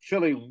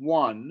 Philly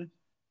won,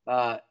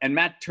 and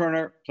Matt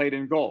Turner played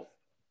in goal.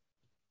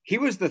 He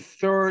was the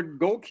 3rd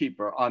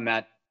goalkeeper on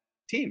that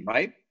team,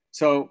 right?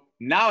 So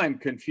now I'm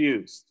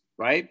confused,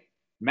 right?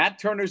 Matt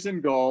Turner's in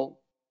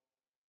goal.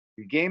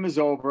 The game is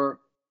over.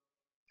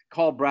 I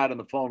called Brad on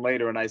the phone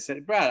later, and I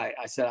said, Brad,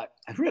 I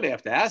really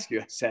have to ask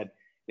you. I said,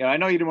 you know, I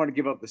know you didn't want to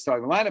give up the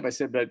starting lineup. I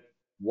said, but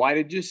why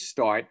did you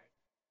start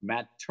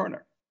Matt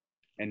Turner?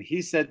 And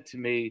he said to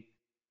me,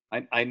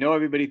 I know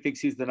everybody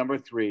thinks he's the number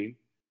 3.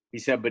 He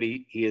said, but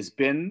he has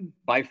been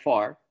by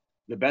far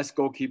the best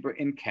goalkeeper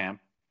in camp.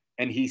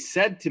 And he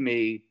said to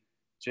me,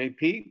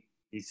 JP,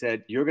 he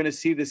said, you're going to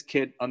see this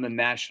kid on the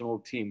national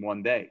team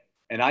one day.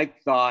 And I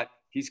thought,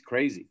 he's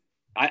crazy.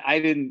 I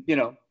didn't, you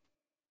know,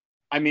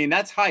 I mean,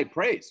 that's high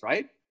praise,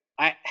 right?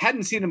 I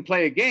hadn't seen him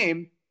play a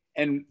game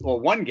or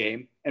one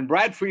game. And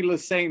Brad Friedel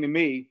is saying to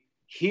me,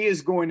 he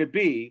is going to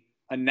be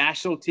a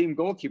national team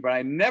goalkeeper.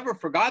 I never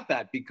forgot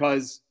that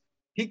because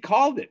he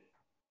called it,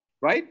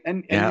 right?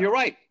 And you're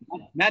right.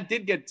 Matt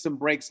did get some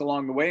breaks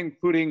along the way,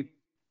 including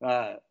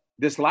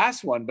this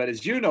last one. But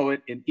as you know,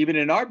 even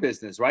in our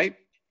business, right?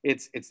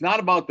 It's not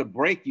about the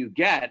break you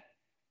get.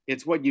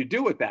 It's what you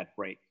do with that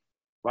break,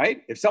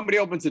 right? If somebody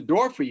opens a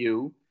door for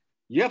you,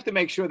 you have to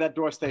make sure that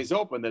door stays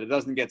open, that it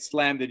doesn't get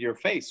slammed in your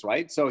face,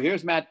 right? So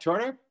here's Matt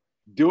Turner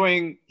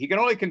he can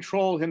only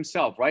control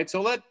himself, right?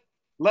 So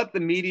let the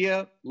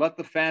media, let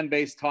the fan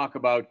base talk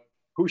about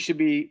who should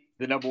be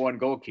the number 1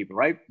 goalkeeper,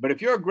 right? But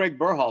if you're Greg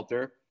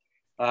Berhalter,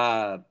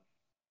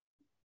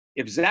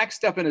 if Zach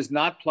Steffen is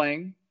not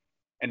playing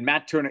and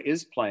Matt Turner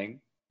is playing,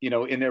 you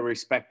know, in their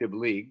respective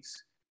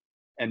leagues,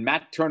 and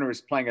Matt Turner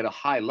is playing at a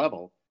high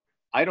level,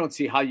 I don't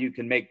see how you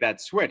can make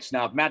that switch.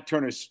 Now, if Matt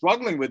Turner is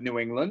struggling with New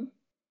England,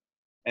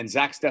 and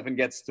Zach Steffen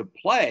gets to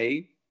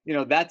play,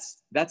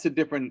 that's a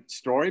different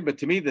story. But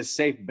to me, the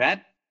safe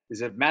bet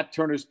is if Matt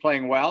Turner's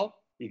playing well,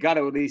 you got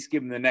to at least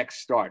give him the next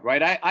start,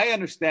 right? I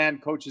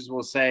understand coaches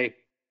will say,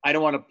 I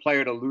don't want a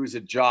player to lose a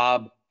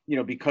job,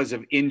 because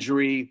of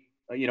injury,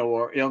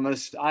 or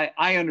illness.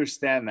 I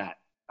understand that.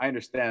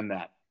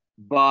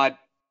 But,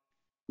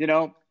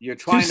 you're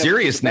trying too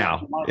serious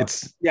now.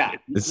 It's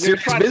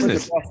serious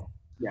business.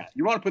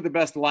 You want to put the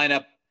best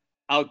lineup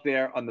out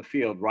there on the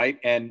field, right?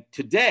 And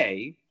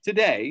today,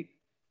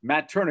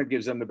 Matt Turner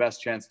gives them the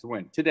best chance to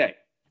win. Today.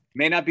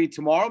 May not be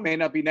tomorrow, may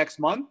not be next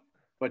month,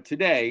 but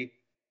today,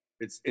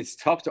 it's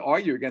tough to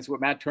argue against what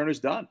Matt Turner's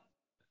done.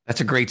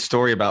 That's a great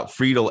story about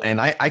Friedel.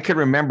 And I could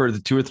remember the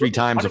 2 or 3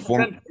 times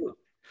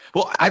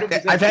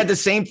I've had the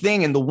same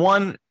thing. And the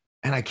one,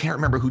 and I can't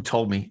remember who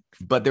told me,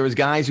 but there was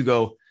guys who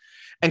go,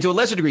 and to a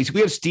lesser degree, so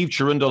we have Steve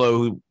Cherundolo,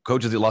 who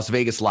coaches the Las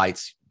Vegas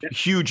Lights,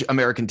 huge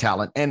American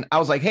talent. And I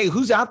was like, hey,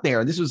 who's out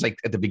there? And this was like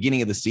at the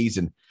beginning of the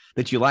season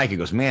that you like. He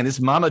goes, man, this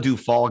Mamadou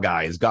Fall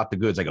guy has got the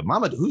goods. I go,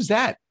 Mamadou, who's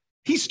that?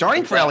 He's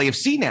starting for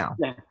LAFC now.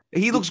 Yeah.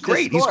 He looks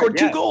great. He scored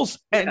 2 goals.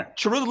 And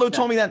Cherundolo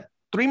told me that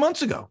 3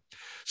 months ago.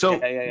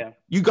 So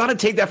you got to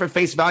take that for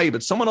face value.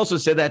 But someone also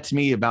said that to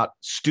me about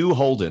Stu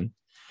Holden.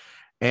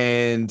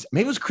 And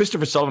maybe it was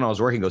Christopher Sullivan I was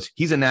working, goes,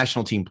 he's a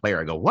national team player.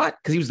 I go, what?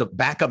 Because he was the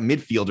backup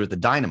midfielder at the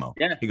Dynamo.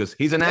 Yeah. He goes,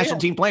 he's a national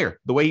team player.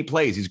 The way he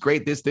plays, he's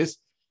great, this.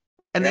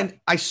 And then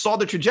I saw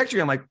the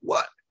trajectory. I'm like,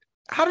 what?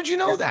 How did you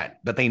know that?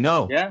 But they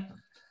know. Yeah.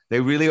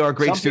 They really are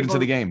great students of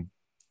the game.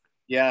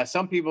 Yeah.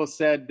 Some people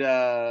said,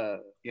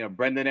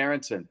 Brendan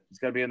Aronson, he's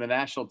going to be in the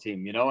national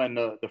team, and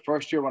the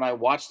first year when I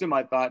watched him,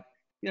 I thought,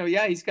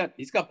 he's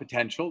got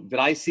potential. Did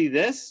I see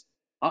this?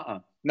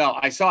 No,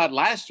 I saw it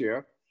last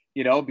year.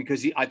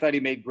 Because I thought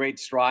he made great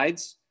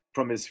strides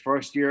from his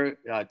first year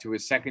to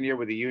his second year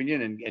with the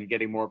Union and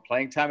getting more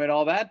playing time and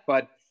all that.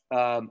 But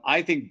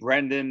I think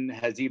Brendan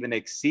has even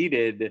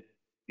exceeded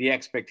the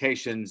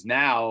expectations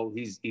now.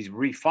 He's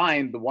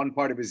refined the one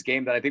part of his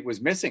game that I think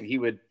was missing. He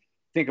would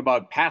think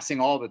about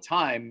passing all the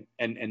time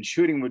and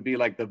shooting would be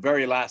like the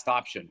very last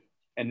option.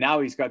 And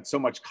now he's got so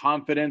much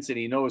confidence and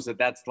he knows that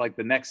that's like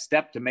the next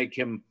step to make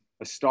him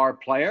a star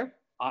player.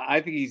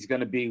 I think he's going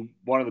to be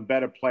one of the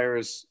better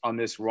players on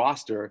this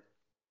roster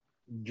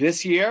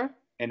this year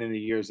and in the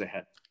years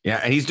ahead.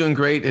 Yeah, and he's doing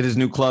great at his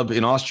new club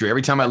in Austria.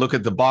 Every time I look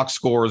at the box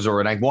scores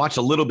and I watch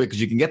a little bit because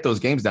you can get those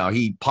games now,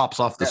 he pops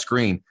off the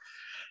screen.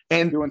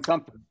 And doing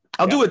something.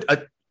 I'll do it.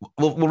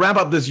 We'll wrap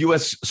up this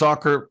U.S.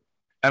 soccer,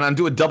 and I'll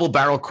do a double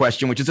barrel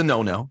question, which is a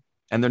no-no,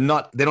 and they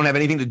don't have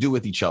anything to do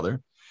with each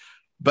other.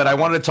 But I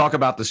wanted to talk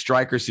about the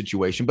striker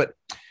situation. But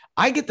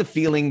I get the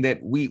feeling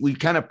that we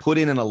kind of put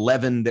in an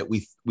 11 that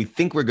we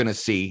think we're going to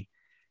see.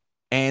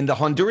 And the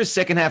Honduras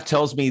second half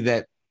tells me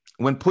that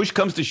when push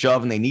comes to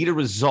shove and they need a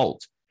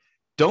result,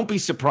 don't be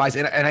surprised.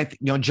 And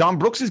I John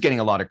Brooks is getting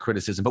a lot of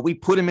criticism, but we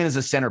put him in as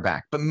a center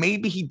back. But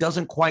maybe he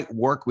doesn't quite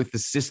work with the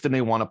system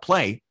they want to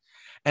play.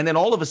 And then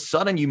all of a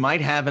sudden you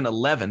might have an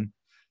 11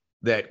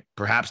 that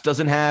perhaps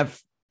doesn't have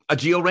a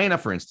Gio Reyna,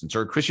 for instance,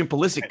 or a Christian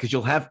Pulisic, because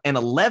you'll have an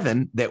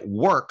 11 that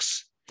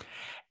works.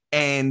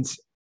 And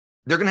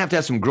they're going to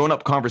have some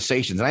grown-up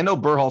conversations. And I know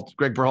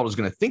Greg Berhalter is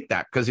going to think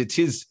that because it's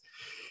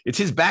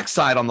his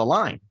backside on the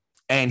line.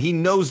 And he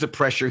knows the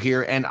pressure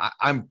here. And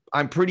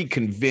I'm pretty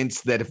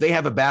convinced that if they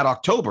have a bad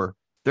October,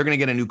 they're going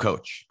to get a new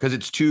coach because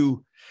it's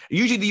too –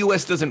 usually the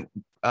U.S.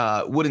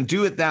 wouldn't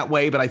do it that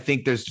way, but I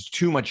think there's just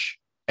too much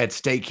at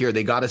stake here.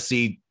 They got to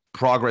see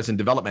progress and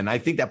development. And I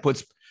think that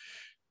puts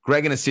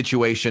Greg in a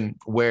situation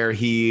where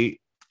he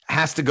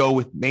has to go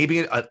with maybe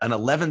an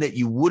 11 that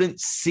you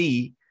wouldn't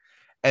see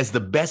as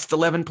the best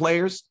 11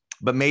 players,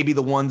 but maybe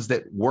the ones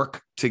that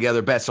work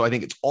together best. So I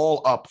think it's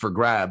all up for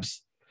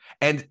grabs.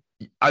 And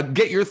I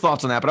get your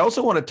thoughts on that, but I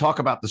also want to talk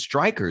about the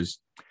strikers.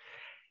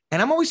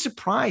 And I'm always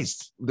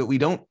surprised that we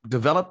don't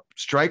develop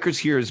strikers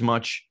here as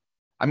much.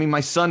 I mean, my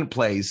son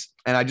plays,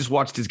 and I just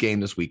watched his game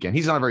this weekend.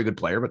 He's not a very good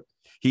player, but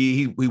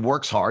he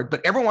works hard,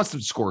 but everyone wants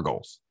to score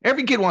goals.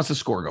 Every kid wants to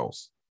score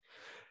goals.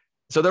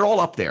 So they're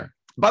all up there.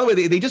 By the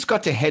way, they just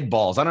got to head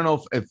balls. I don't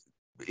know if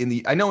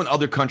I know in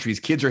other countries,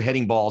 kids are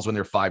heading balls when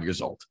they're 5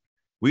 years old.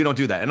 We don't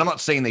do that. And I'm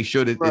not saying they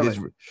should. It is.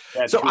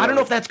 So I don't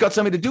know if that's got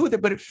something to do with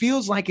it, but it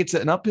feels like it's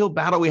an uphill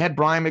battle. We had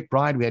Brian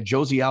McBride. We had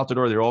Josie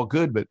Altidore. They're all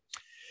good. But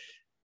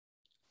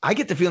I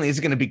get the feeling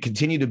it's going to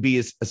continue to be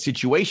a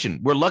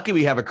situation. We're lucky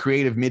we have a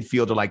creative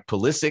midfielder like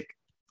Pulisic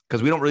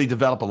because we don't really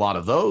develop a lot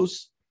of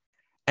those.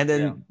 And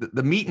then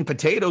the meat and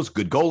potatoes,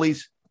 good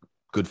goalies,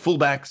 good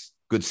fullbacks,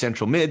 good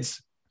central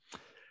mids.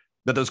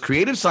 But those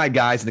creative side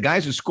guys and the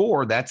guys who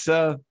score, that's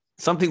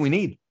something we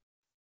need.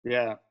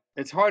 Yeah.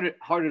 It's harder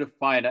to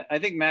find. I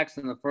think, Max,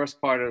 in the first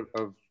part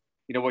of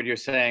what you're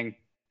saying,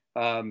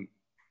 if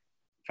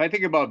I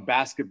think about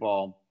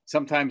basketball,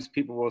 sometimes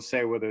people will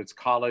say, whether it's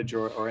college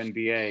or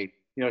NBA,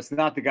 it's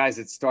not the guys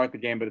that start the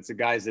game, but it's the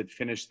guys that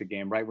finish the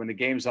game, right? When the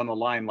game's on the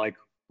line, like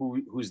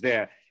who's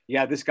there?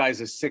 Yeah, this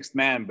guy's a sixth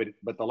man,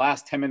 but the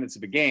last 10 minutes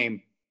of a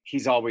game,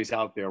 he's always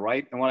out there,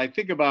 right? And when I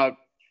think about,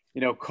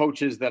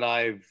 coaches that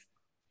I've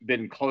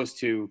been close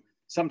to,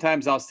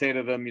 sometimes I'll say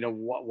to them,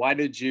 why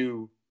did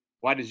you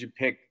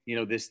pick,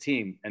 this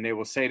team? And they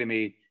will say to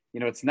me,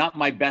 it's not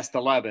my best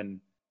 11.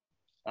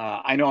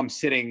 I know I'm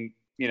sitting,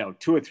 2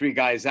 or 3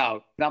 guys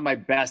out, not my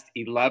best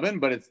 11,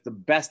 but it's the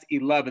best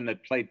 11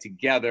 that played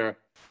together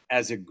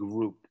as a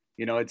group.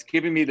 It's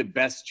giving me the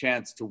best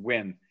chance to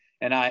win.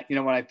 And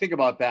when I think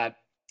about that,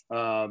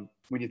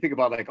 when you think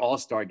about like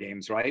all-star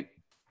games, right?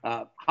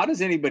 How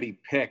does anybody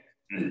pick,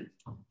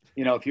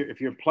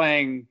 if you're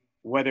playing,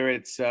 whether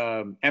it's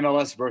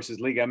MLS versus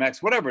League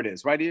MX, whatever it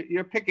is, right?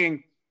 You're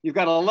picking, you've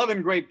got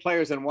 11 great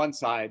players on one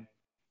side,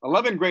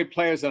 11 great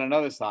players on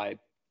another side,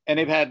 and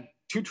they've had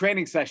 2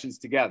 training sessions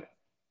together.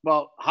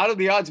 Well, how do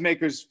the odds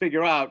makers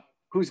figure out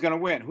who's going to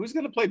win? Who's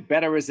going to play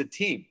better as a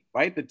team,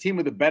 right? The team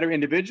with the better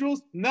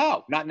individuals?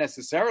 No, not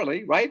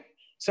necessarily, right?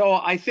 So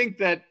I think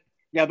that,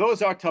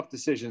 those are tough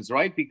decisions,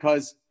 right?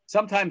 Because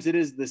sometimes it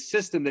is the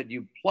system that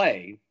you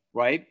play,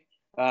 right?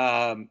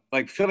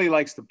 Like Philly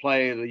likes to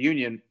play the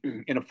Union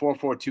in a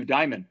 4-4-2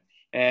 diamond,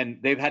 and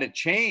they've had to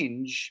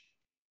change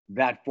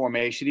that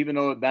formation, even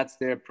though that's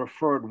their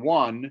preferred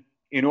one,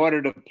 in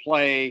order to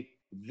play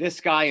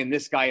this guy and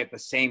this guy at the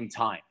same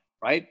time,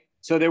 right?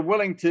 So they're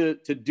willing to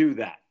do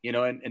that,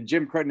 and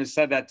Jim Curtin has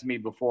said that to me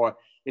before.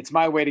 It's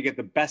my way to get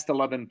the best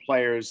 11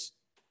 players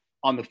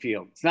on the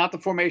field. It's not the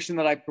formation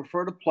that I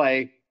prefer to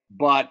play,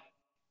 but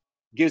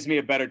gives me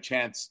a better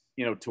chance,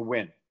 to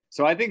win.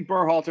 So I think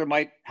Berhalter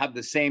might have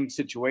the same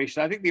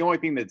situation. I think the only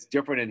thing that's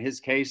different in his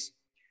case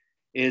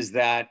is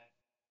that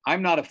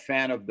I'm not a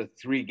fan of the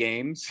 3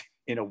 games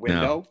in a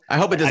window. No. I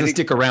hope it doesn't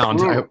stick around.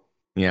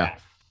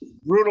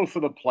 Brutal for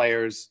the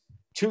players.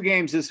 2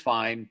 games is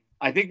fine.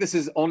 I think this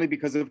is only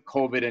because of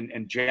COVID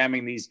and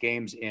jamming these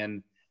games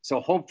in.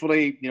 So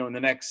hopefully, in the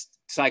next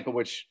cycle,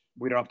 which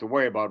we don't have to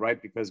worry about,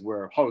 right? Because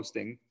we're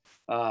hosting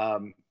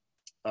the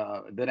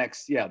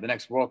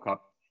next World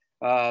Cup.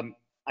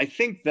 I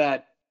think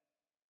that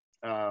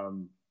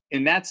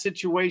in that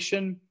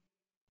situation,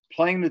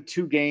 playing the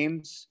 2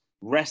 games,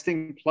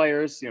 resting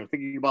players,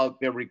 thinking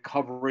about their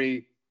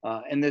recovery,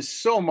 and there's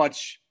so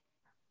much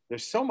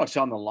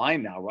on the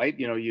line now, right?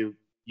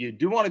 You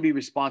do want to be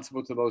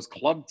responsible to those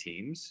club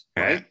teams,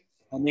 right?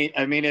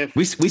 I mean, if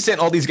we sent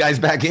all these guys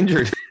back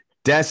injured,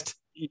 Dest,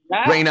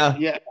 Reyna,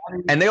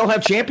 and they all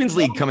have Champions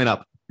League coming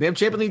up. They have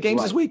Champions League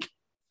games this week.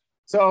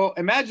 So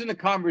imagine the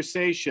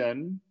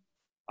conversation.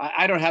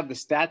 I don't have the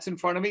stats in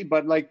front of me,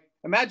 but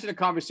imagine a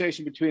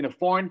conversation between a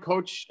foreign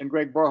coach and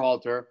Greg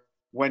Berhalter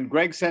when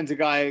Greg sends a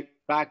guy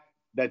back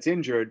that's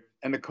injured,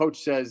 and the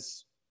coach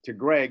says to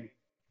Greg,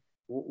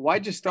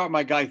 "Why'd you start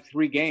my guy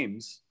 3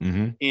 games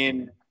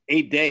in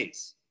 8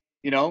 days?"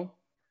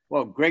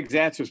 Well, Greg's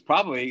answer is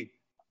probably,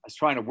 "I was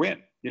trying to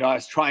win. I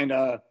was trying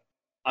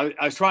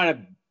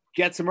to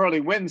get some early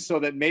wins so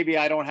that maybe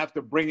I don't have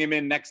to bring him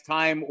in next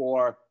time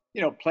or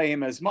play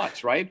him as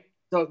much." Right.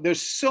 So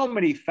there's so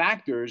many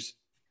factors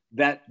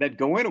that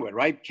go into it,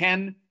 right?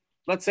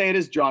 Let's say it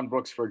is John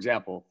Brooks, for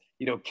example,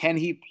 can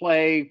he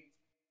play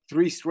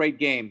 3 straight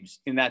games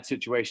in that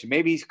situation?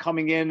 Maybe he's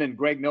coming in and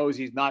Greg knows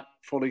he's not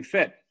fully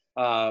fit.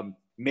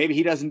 Maybe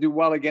he doesn't do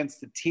well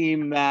against a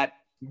team that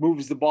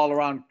moves the ball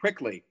around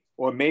quickly,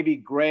 or maybe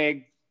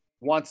Greg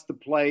wants to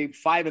play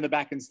 5 in the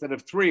back instead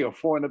of 3, or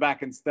 4 in the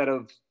back instead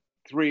of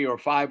 3 or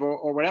 5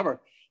 or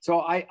whatever.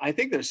 So I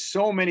think there's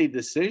so many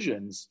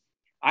decisions.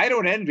 I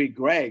don't envy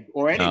Greg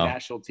or any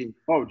national team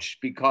coach,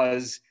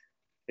 because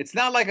it's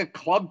not like a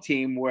club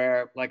team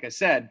where, like I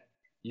said,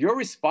 you're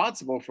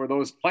responsible for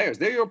those players.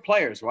 They're your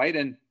players, right?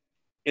 And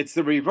it's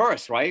the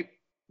reverse, right?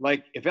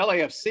 Like if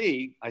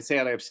LAFC, I say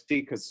LAFC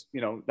because,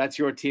 that's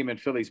your team and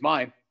Philly's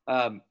mine.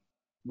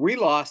 We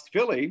lost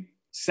Philly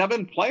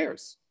 7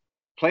 players,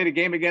 played a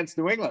game against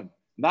New England.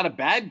 Not a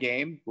bad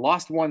game,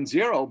 lost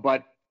 1-0,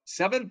 but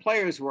 7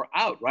 players were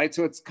out, right?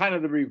 So it's kind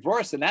of the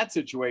reverse in that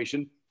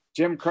situation.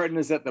 Jim Curtin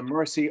is at the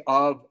mercy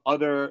of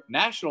other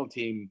national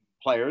team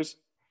players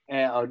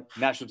and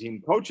national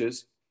team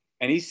coaches,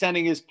 and he's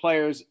sending his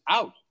players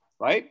out,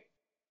 right?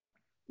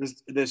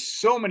 There's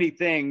so many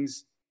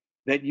things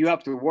that you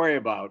have to worry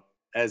about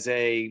as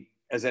a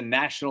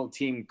national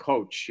team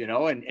coach,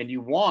 and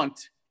you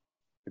want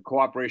the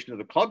cooperation of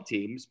the club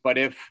teams. But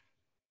if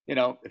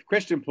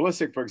Christian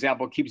Pulisic, for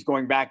example, keeps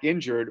going back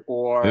injured,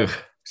 or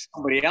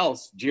somebody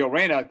else, Gio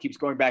Reyna, keeps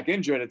going back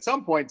injured, at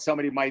some point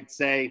somebody might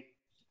say,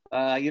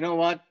 you know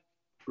what,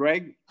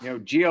 Greg,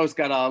 Gio's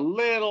got a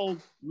little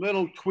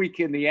tweak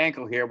in the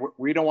ankle here.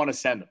 We don't want to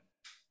send him.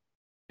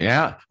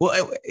 Yeah.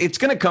 Well, it's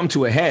going to come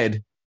to a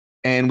head,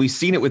 and we've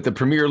seen it with the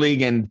Premier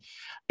League, and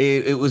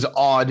it was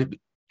odd.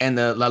 And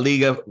the La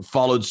Liga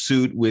followed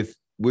suit with,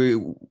 we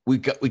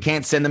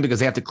can't send them because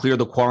they have to clear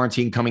the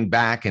quarantine coming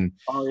back. And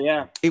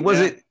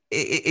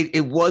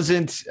it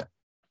wasn't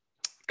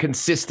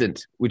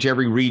consistent with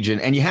every region.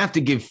 And you have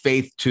to give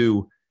faith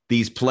to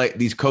these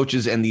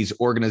coaches and these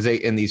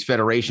organizations and these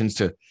federations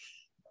to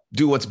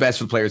do what's best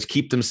for the players,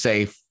 keep them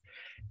safe.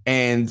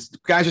 And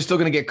guys are still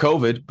going to get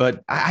COVID,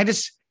 but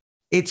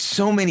it's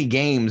so many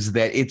games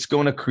that it's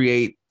going to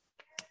create.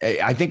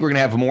 I think we're going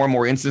to have more and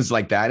more instances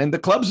like that. And the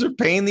clubs are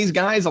paying these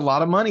guys a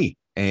lot of money.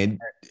 and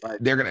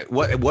they're gonna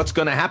what's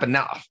gonna happen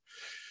now?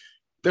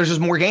 There's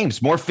just more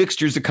games, more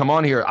fixtures to come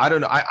on here. I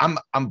don't know.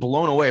 I'm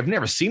blown away. I've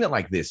never seen it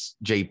like this,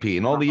 JP.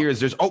 In all the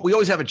years, we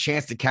always have a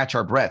chance to catch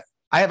our breath.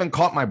 I haven't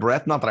caught my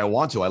breath. Not that I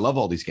want to. I love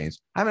all these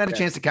games. I haven't had a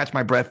chance to catch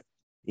my breath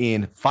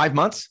in 5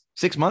 months,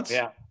 6 months.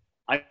 Yeah.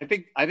 I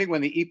think when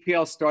the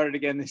EPL started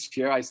again this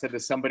year, I said to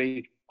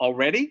somebody,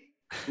 already?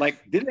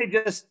 Like, didn't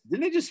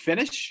they just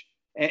finish?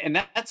 And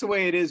that's the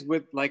way it is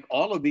with like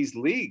all of these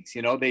leagues.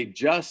 They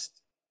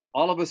just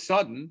all of a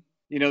sudden,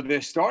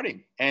 they're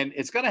starting, and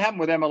it's going to happen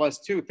with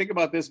MLS too. Think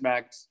about this,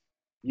 Max.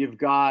 You've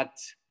got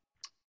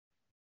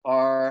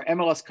our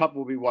MLS Cup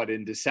will be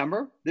in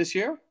December this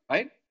year,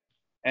 right?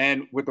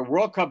 And with the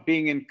World Cup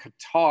being in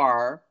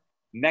Qatar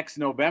next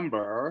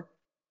November,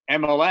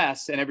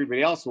 MLS and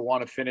everybody else will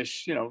want to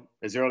finish,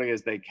 as early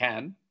as they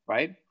can,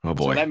 right? Oh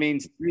boy. So that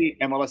means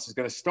MLS is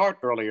going to start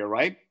earlier,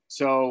 right?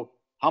 So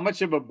how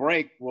much of a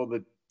break will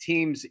the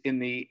teams in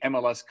the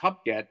MLS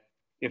Cup get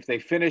if they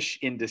finish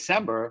in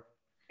December?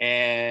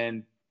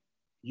 And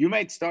you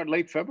might start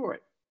late February.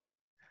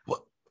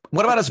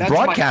 What about us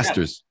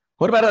broadcasters?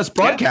 What about us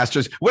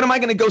broadcasters? Yeah. When am I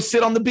going to go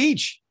sit on the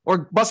beach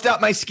or bust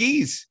out my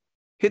skis,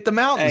 hit the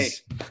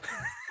mountains?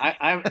 Hey,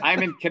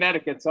 I'm in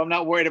Connecticut, so I'm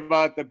not worried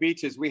about the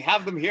beaches. We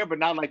have them here, but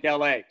not like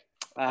LA.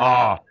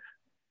 But,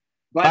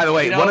 by the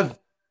way,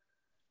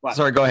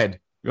 sorry, go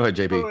ahead. Go ahead,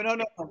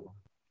 JP.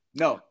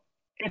 No.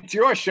 It's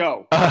your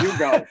show. You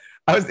go.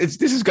 This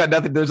has got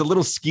nothing. There's a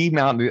little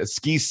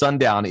ski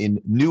sundown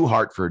in New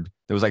Hartford.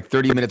 It was like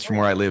 30 minutes from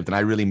where I lived, and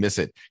I really miss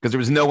it because there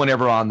was no one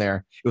ever on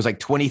there. It was like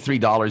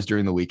 $23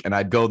 during the week, and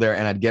I'd go there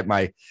and I'd get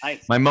my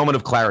moment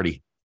of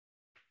clarity.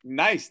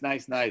 Nice.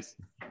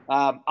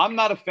 I'm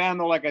not a fan,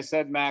 though, like I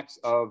said, Max,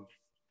 of,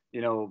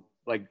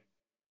 like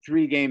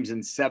 3 games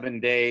in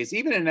 7 days.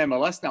 Even in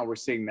MLS now, we're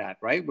seeing that,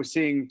 right? We're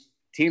seeing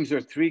teams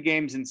are 3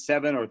 games in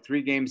 7 or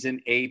 3 games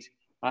in 8.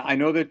 I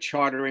know they're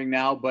chartering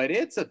now, but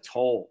it's a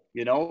toll,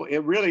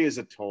 it really is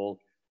a toll.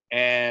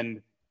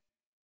 And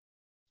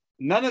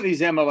none of these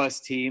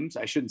MLS teams,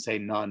 I shouldn't say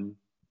none,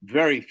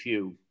 very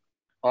few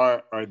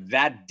are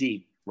that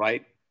deep,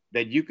 right?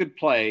 That you could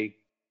play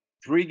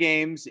 3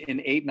 games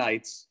in 8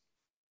 nights,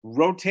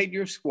 rotate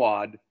your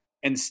squad,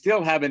 and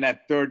still have in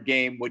that 3rd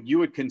game what you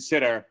would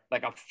consider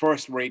like a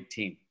first-rate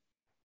team.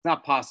 It's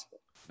not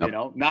possible,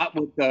 nope. Not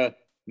with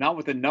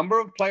the number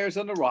of players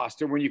on the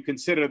roster when you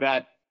consider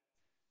that.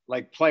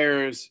 Like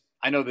players,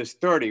 I know there's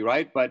 30,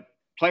 right? But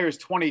players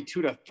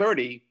 22 to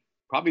 30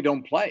 probably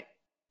don't play,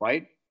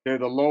 right? They're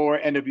the lower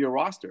end of your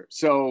roster.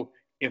 So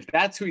if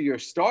that's who you're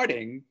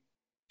starting,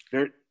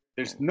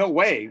 there's no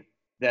way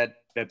that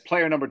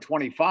player number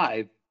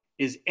 25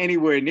 is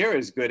anywhere near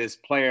as good as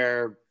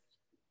player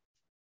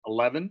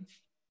 11,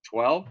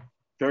 12,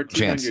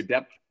 13 on your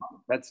depth.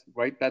 That's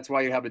right. That's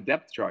why you have a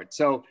depth chart.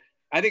 So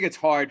I think it's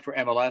hard for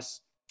MLS.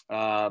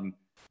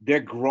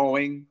 They're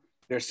growing.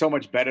 They're so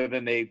much better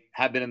than they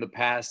have been in the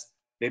past.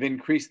 They've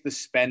increased the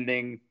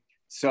spending.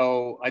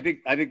 So I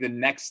think the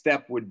next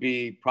step would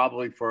be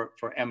probably for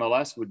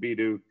MLS would be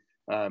to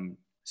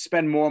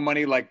spend more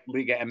money like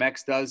Liga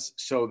MX does,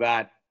 so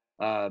that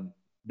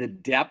the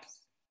depth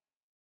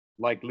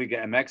like Liga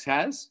MX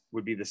has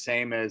would be the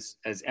same as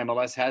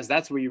MLS has.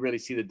 That's where you really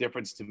see the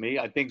difference to me.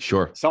 I think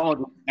some of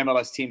the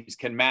MLS teams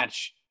can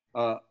match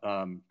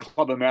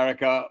Club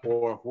America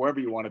or whoever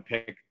you want to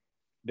pick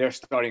their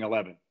starting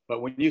 11.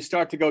 But when you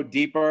start to go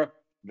deeper,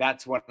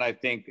 that's when I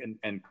think,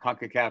 and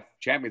CONCACAF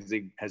Champions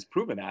League has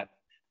proven that,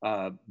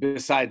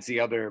 besides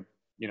the other,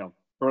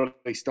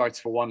 early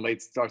starts for one,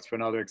 late starts for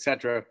another, et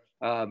cetera.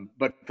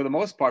 But for the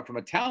most part, from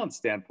a talent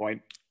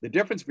standpoint, the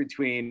difference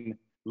between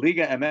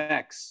Liga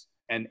MX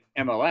and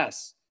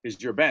MLS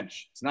is your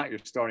bench. It's not your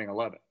starting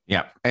 11.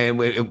 Yeah, and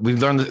we've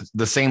learned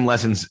the same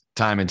lessons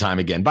time and time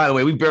again. By the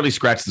way, we barely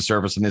scratched the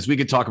surface on this. We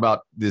could talk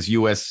about this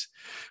U.S.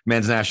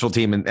 men's national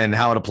team and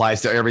how it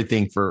applies to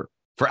everything for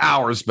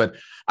hours, but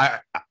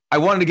I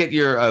wanted to get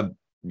your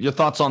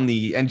thoughts on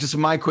and just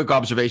my quick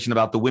observation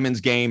about the women's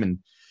game and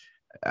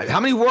how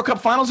many World Cup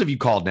finals have you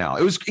called now?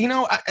 It was,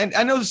 and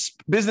I know this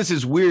business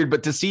is weird,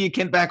 but to see you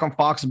Kent back on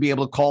Fox and be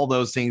able to call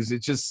those things,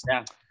 it's just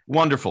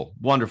wonderful.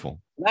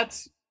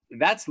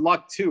 That's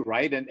luck too,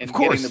 right? And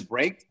getting the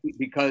break,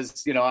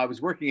 because I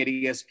was working at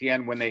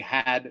ESPN when they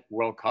had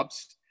World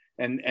Cups,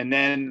 and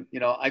then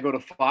I go to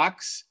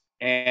Fox.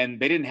 And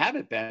they didn't have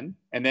it then.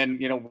 And then,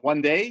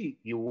 one day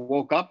you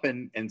woke up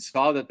and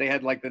saw that they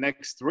had like the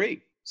next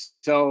 3.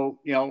 So,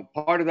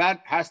 part of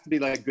that has to be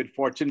like good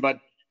fortune.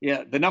 But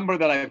yeah, the number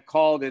that I've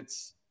called,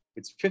 it's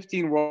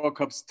 15 World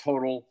Cups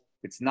total.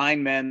 It's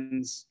 9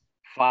 men's,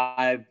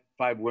 5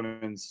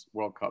 women's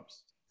World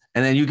Cups.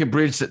 And then you can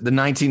bridge the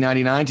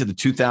 1999 to the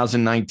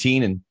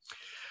 2019. And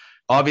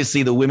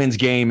obviously the women's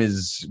game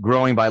is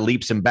growing by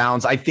leaps and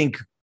bounds. I think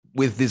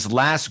with this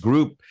last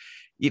group,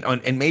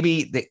 and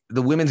maybe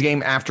the women's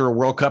game after a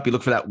World Cup, you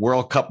look for that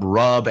World Cup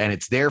rub and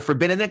it's there for a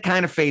bit and it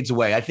kind of fades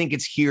away. I think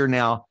it's here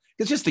now.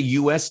 It's just the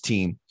U.S.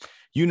 team,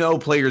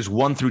 players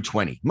 1 through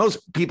 20.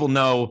 Most people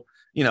know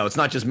it's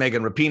not just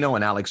Megan Rapinoe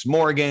and Alex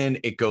Morgan.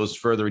 It goes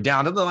further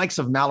down to the likes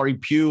of Mallory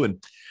Pugh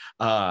and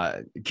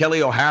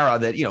Kelly O'Hara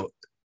that,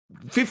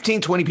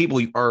 15, 20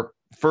 people are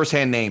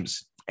firsthand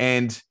names.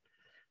 And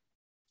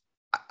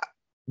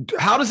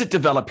how does it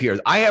develop here?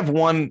 I have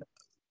one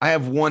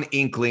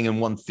inkling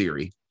and one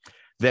theory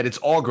that it's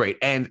all great.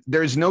 And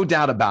there's no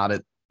doubt about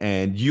it.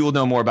 And you'll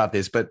know more about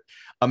this, but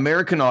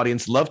American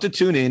audience love to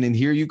tune in and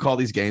hear you call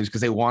these games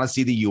because they want to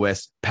see the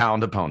U.S.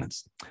 pound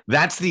opponents.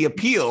 That's the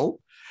appeal.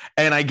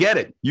 And I get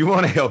it. You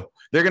want to go,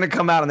 they're going to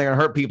come out and they're going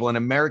to hurt people. And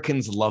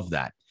Americans love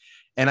that.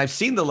 And I've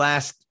seen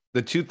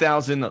the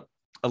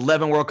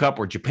 2011 World Cup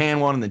where Japan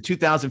won. And then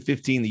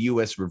 2015, the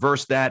U.S.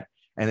 reversed that.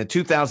 And in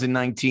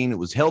 2019, it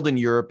was held in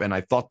Europe. And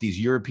I thought these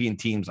European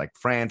teams like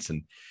France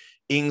and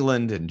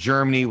England and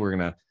Germany were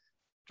going to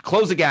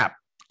close the gap.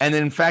 And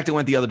then, in fact, it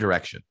went the other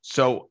direction.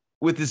 So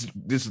with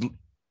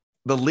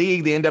the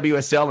league, the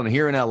NWSL, and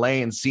here in LA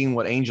and seeing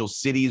what Angel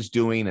City is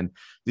doing and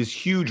this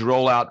huge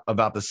rollout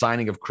about the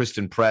signing of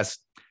Kristen Press,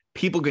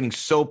 people getting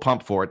so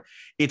pumped for it.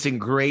 It's in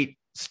great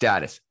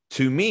status.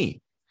 To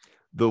me,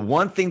 the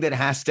one thing that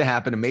has to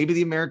happen, and maybe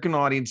the American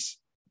audience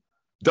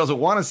doesn't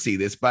want to see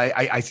this, but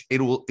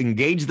it will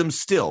engage them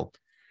still,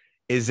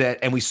 is that,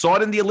 and we saw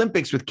it in the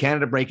Olympics with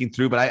Canada breaking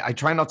through, but I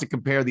try not to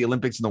compare the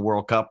Olympics and the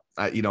World Cup.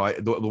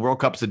 The World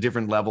Cup's a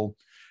different level.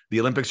 The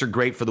Olympics are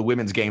great for the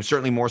women's game,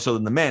 certainly more so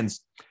than the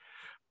men's.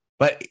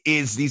 But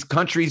is these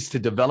countries to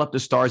develop the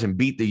stars and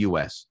beat the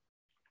U.S.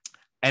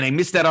 And I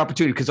missed that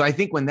opportunity because I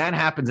think when that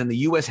happens and the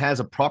U.S. has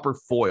a proper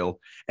foil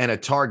and a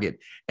target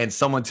and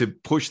someone to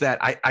push that,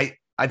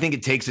 I think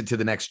it takes it to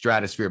the next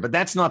stratosphere. But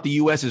that's not the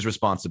U.S.'s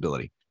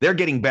responsibility. They're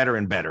getting better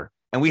and better.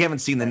 And we haven't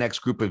seen the next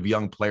group of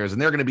young players,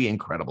 and they're going to be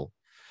incredible.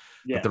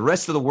 Yeah. But the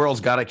rest of the world's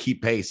got to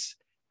keep pace.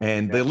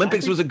 And the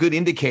Olympics was a good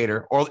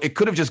indicator, or it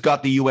could have just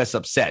got the U.S.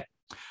 upset.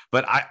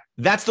 But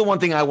that's the one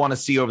thing I want to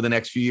see over the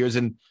next few years.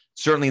 And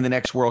certainly in the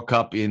next World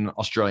Cup in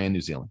Australia and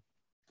New Zealand.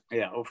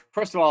 Yeah. Well,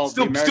 first of all,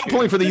 still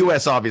pulling for the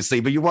U.S., obviously,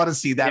 but you want to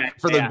see that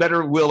for the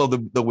better will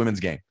of the women's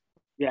game.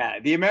 Yeah.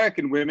 The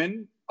American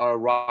women are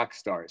rock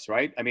stars,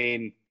 right? I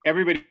mean,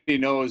 everybody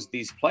knows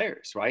these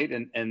players, right?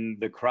 And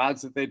the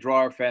crowds that they draw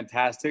are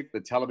fantastic.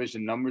 The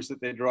television numbers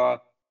that they draw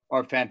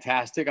are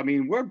fantastic. I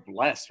mean, we're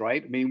blessed,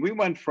 right? I mean, we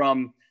went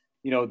from,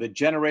 the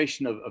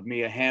generation of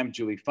Mia Hamm,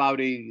 Julie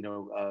Foudy,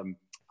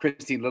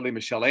 Christine Lilly,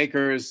 Michelle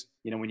Akers.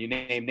 When you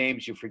name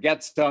names, you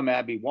forget some.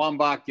 Abby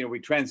Wambach. We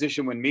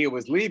transitioned when Mia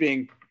was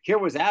leaving. Here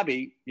was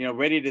Abby,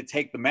 ready to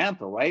take the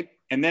mantle, right?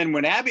 And then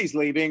when Abby's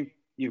leaving,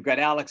 you've got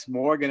Alex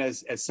Morgan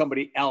as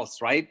somebody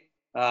else, right?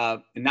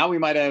 And now we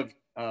might have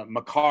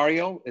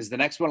Macario is the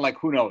next one. Like,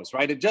 who knows,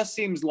 right? It just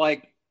seems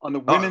like on the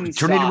women's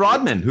Trinity side,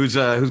 Rodman, who's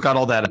got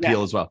all that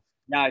appeal as well.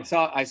 Yeah,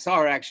 I saw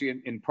her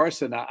actually in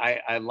person.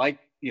 I like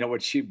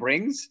what she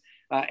brings.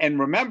 And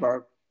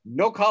remember,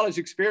 no college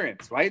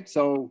experience, right?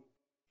 So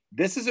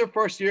this is her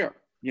first year,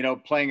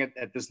 playing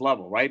at this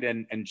level, right?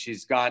 And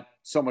she's got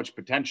so much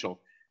potential.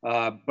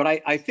 But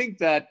I think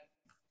that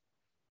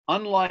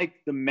unlike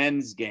the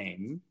men's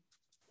game,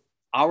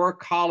 our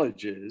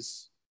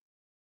colleges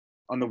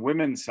on the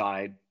women's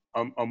side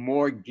are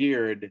more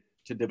geared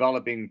to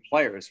developing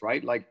players,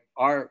 right? Like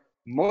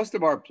most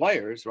of our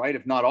players, right,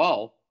 if not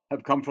all,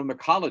 have come from the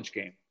college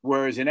game.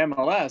 Whereas in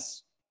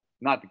MLS,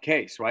 not the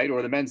case, right?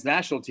 Or the men's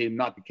national team,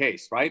 not the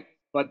case, right?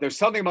 But there's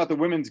something about the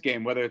women's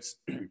game, whether it's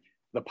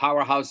the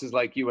powerhouses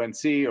like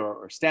UNC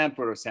or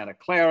Stanford or Santa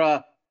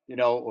Clara,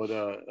 or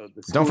the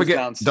don't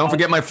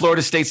forget my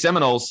Florida State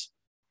Seminoles.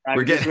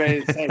 We're getting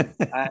ready to say,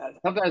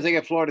 sometimes I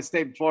get Florida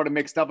State and Florida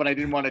mixed up, and I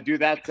didn't want to do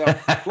that. So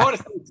Florida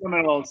State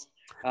Seminoles.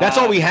 That's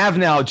all we have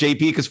now, JP,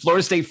 because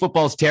Florida State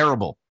football is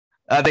terrible.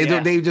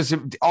 They just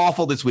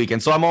awful this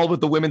weekend. So I'm all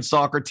with the women's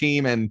soccer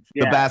team and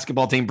the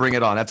basketball team. Bring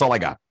it on. That's all I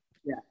got.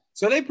 Yeah.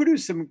 So they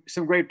produce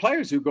some great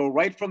players who go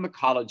right from the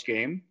college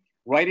game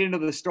right into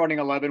the starting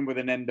 11 with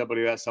an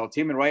NWSL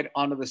team and right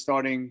onto the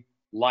starting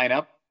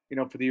lineup,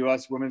 for the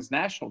U.S. women's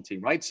national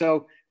team, right?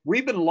 So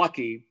we've been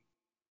lucky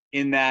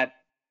in that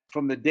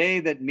from the day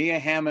that Mia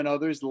Hamm and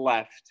others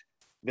left,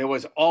 there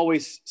was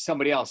always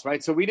somebody else,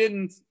 right? So we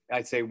didn't,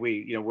 I say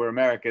we, we're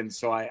Americans,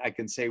 so I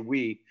can say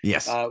we.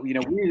 Yes.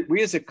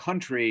 We as a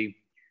country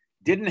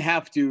didn't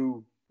have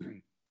to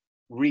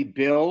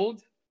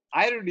rebuild.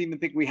 I don't even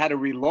think we had to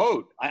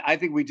reload. I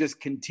think we just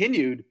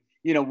continued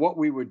what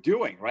we were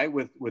doing, right,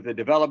 with the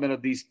development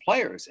of these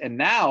players. And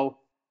now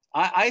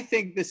I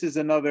think this is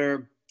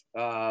another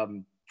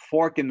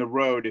fork in the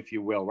road, if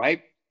you will,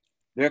 right?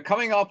 They're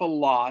coming off a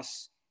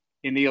loss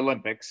in the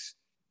Olympics.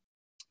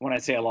 When I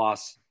say a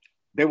loss,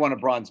 they won a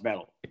bronze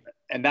medal,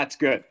 and that's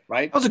good,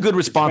 right? That was a good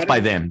response by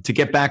them to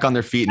get back on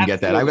their feet and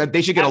get that.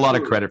 They should get a lot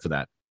of credit for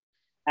that.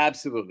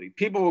 Absolutely.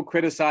 People will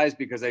criticize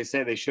because they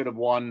say they should have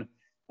won.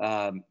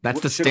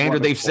 That's the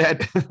standard they've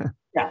set.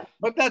 Yeah,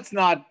 but it's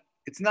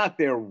not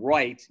their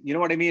right. You know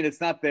what I mean?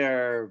 It's not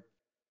their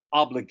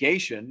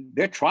obligation.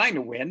 They're trying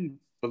to win.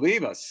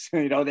 Believe us.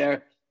 They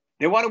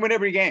want to win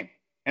every game.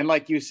 And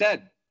like you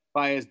said,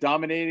 by as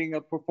dominating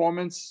a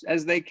performance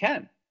as they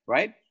can,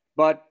 right?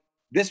 But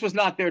this was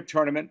not their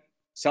tournament.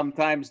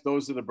 Sometimes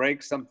those are the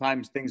breaks.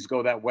 Sometimes things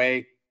go that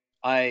way.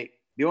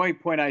 The only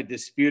point I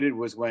disputed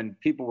was when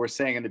people were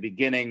saying in the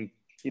beginning,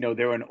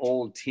 they're an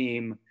old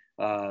team.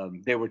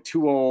 They were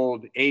too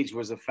old. Age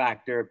was a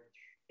factor.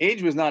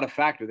 Age was not a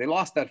factor. They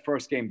lost that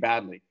first game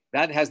badly.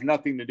 That has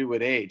nothing to do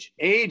with age.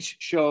 Age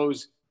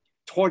shows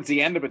towards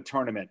the end of a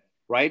tournament,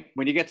 right?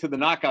 When you get to the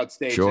knockout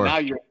stage, Sure.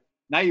 And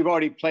now you've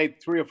already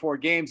played 3 or 4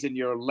 games and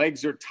your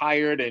legs are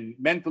tired and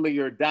mentally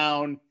you're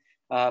down.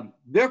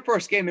 Their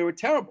first game, they were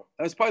terrible.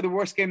 That was probably the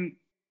worst game.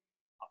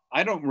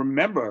 I don't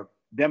remember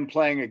them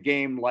playing a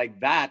game like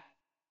that.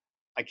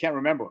 I can't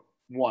remember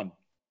one,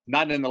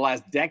 not in the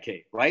last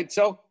decade, right?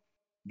 So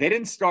they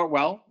didn't start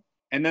well,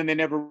 and then they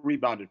never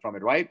rebounded from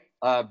it, right?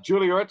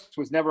 Julie Ertz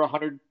was never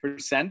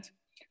 100%.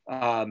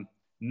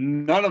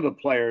 None of the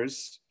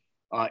players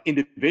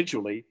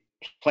individually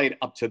played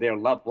up to their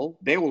level.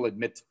 They will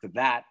admit to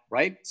that,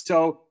 right?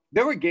 So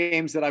there were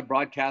games that I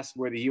broadcast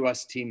where the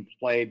U.S. team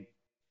played,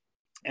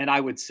 and I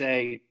would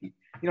say,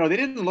 they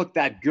didn't look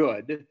that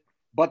good,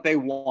 but they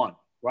won,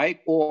 right?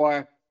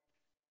 Or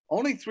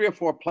only 3 or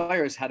 4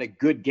 players had a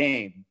good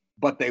game,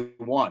 but they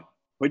won.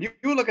 But you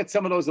look at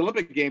some of those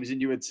Olympic games and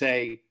you would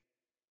say,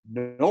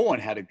 no one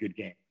had a good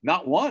game,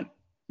 not one.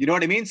 You know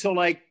what I mean? So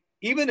like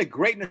even the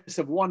greatness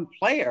of one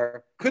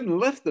player couldn't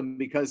lift them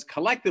because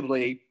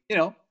collectively,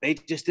 they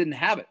just didn't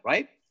have it,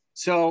 right?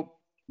 So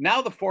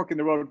now the fork in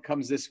the road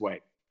comes this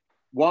way.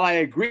 While I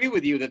agree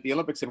with you that the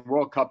Olympics and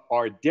World Cup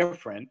are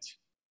different,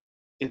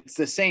 it's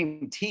the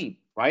same team,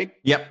 right?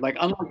 Yep. Like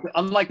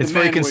unlike the it's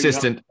men very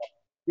consistent.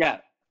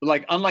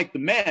 like unlike the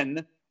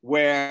men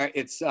where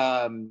it's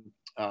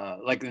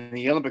like in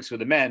the Olympics with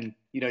the men,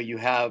 you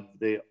have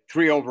the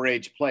 3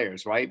 overage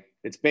players, right?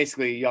 It's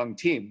basically a young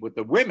team. With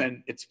the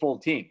women, it's full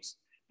teams.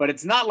 But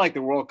it's not like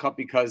the World Cup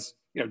because,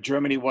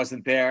 Germany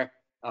wasn't there.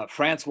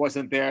 France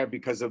wasn't there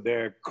because of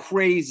their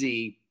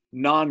crazy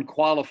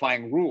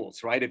non-qualifying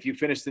rules, right? If you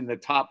finished in the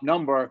top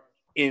number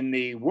in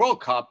the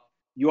World Cup,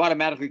 you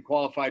automatically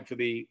qualified for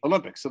the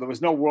Olympics. So there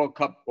was no World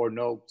Cup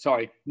no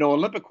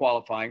Olympic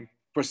qualifying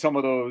for some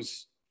of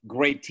those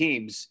great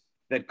teams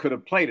that could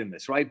have played in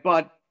this, right?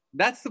 But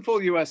that's the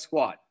full U.S.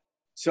 squad.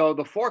 So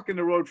the fork in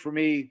the road for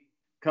me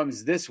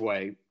comes this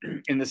way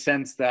in the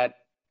sense that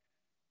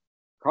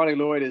Carly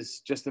Lloyd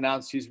has just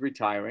announced she's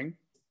retiring.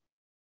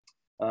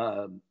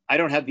 I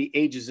don't have the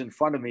ages in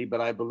front of me,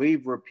 but I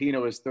believe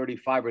Rapinoe is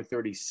 35 or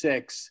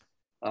 36.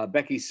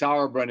 Becky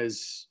Sauerbrunn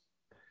is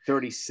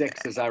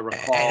 36, as I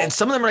recall. And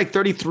some of them are like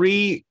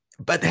 33,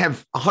 but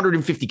have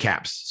 150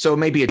 caps. So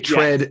maybe a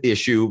tread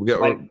issue.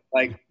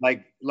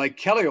 Like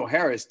Kelly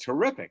O'Hara is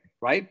terrific,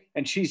 right?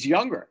 And she's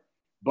younger,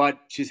 but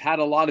she's had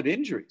a lot of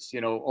injuries,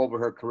 over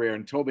her career.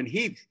 And Tobin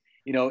Heath,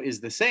 is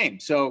the same.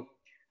 So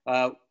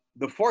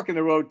the fork in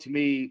the road to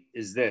me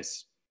is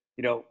this,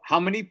 how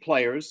many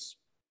players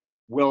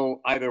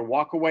will either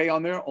walk away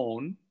on their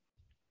own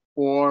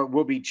or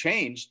will be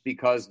changed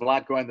because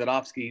Vlatko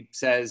Andonovski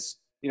says,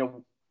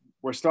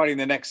 we're starting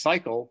the next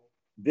cycle.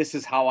 This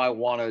is how I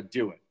want to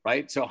do it,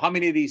 right? So how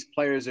many of these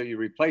players are you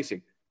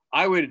replacing?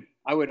 I would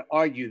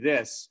argue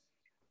this.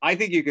 I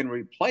think you can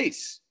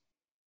replace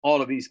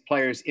all of these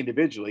players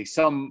individually,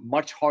 some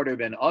much harder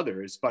than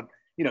others, but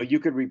you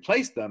could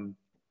replace them,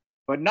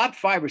 but not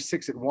 5 or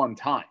 6 at one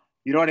time.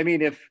 You know what I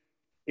mean? If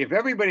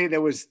everybody that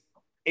was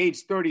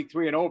age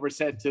 33 and over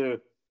said to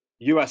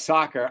U.S.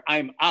 Soccer,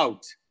 I'm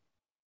out,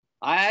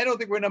 I don't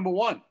think we're number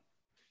 1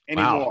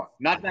 anymore. Wow.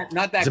 Not that.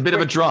 It's a bit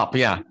of a drop,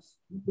 yeah.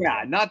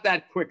 Yeah, not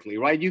that quickly,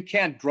 right? You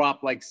can't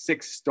drop like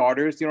 6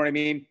 starters. You know what I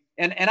mean?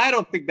 And I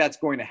don't think that's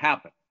going to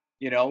happen.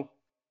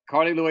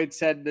 Carly Lloyd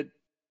said that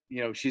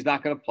she's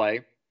not going to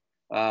play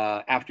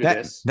after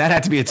this. That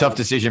had to be a tough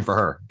decision for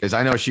her because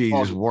I know she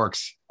just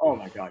works. Oh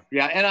my God,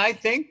 yeah. And I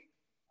think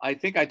I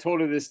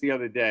told her this the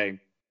other day.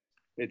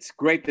 It's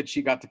great that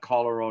she got to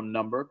call her own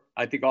number.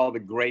 I think all the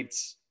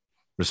greats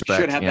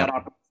should have that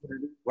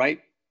opportunity,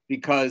 right?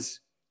 Because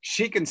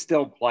she can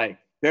still play.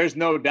 There's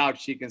no doubt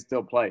she can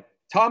still play.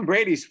 Tom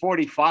Brady's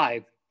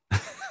 45.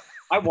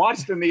 I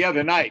watched him the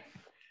other night.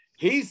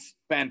 He's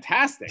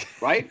fantastic,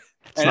 right?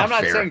 And I'm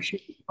not saying she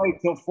can play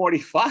till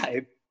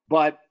 45,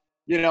 but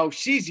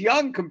she's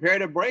young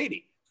compared to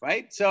Brady,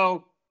 right?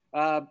 So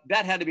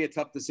that had to be a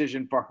tough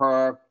decision for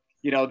her.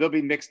 There'll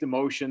be mixed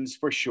emotions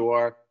for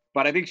sure,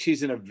 but I think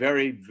she's in a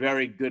very,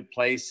 very good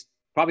place.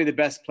 Probably the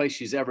best place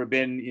she's ever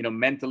been,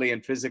 mentally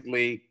and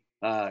physically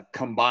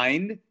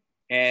combined.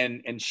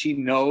 And she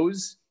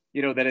knows,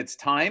 that it's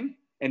time.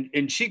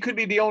 And she could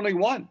be the only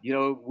one.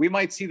 We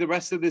might see the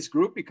rest of this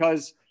group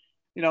because,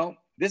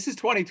 this is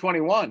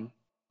 2021.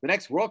 The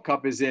next World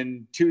Cup is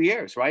in 2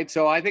 years, right?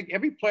 So I think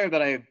every player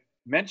that I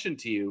mentioned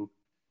to you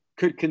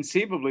could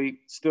conceivably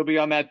still be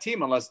on that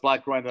team unless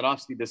Vlatko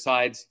Andonovski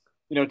decides,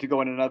 to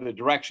go in another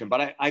direction.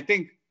 But I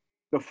think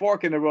the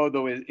fork in the road,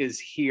 though, is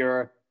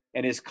here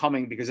and is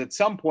coming because at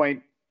some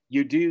point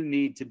you do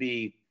need to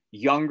be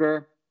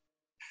younger,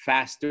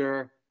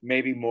 faster,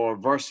 maybe more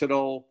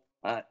versatile.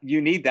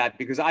 You need that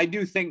because I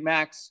do think,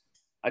 Max,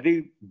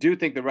 do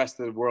think the rest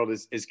of the world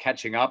is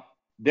catching up.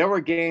 There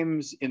were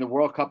games in the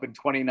World Cup in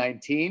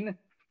 2019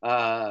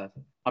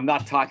 I'm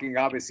not talking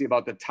obviously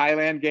about the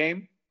Thailand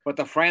game, but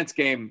the France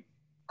game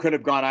could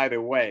have gone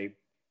either way.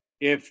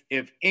 If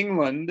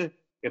England,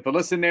 if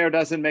Alyssa Nair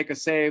doesn't make a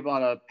save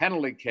on a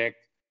penalty kick,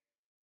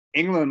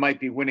 England might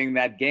be winning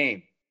that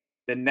game.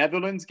 The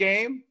Netherlands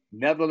game,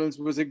 Netherlands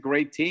was a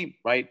great team,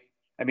 right?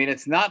 I mean,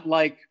 it's not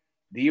like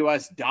the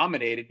U.S.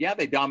 dominated. Yeah,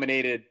 they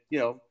dominated,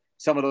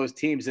 some of those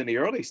teams in the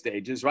early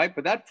stages, right?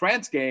 But that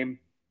France game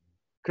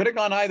could have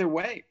gone either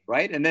way,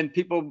 right? And then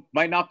people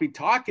might not be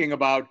talking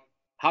about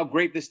how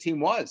great this team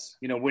was,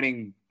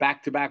 winning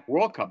back-to-back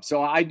World Cups.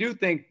 So I do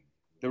think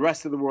the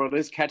rest of the world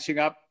is catching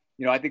up.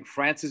 I think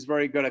France is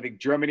very good. I think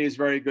Germany is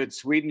very good.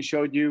 Sweden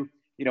showed you,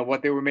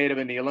 what they were made of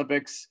in the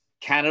Olympics.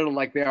 Canada,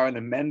 like they are on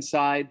the men's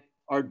side,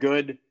 are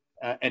good.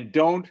 And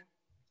don't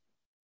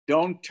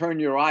turn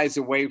your eyes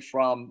away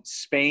from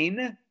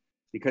Spain,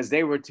 because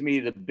they were, to me,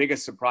 the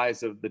biggest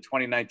surprise of the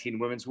 2019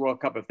 Women's World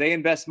Cup. If they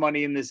invest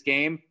money in this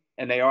game,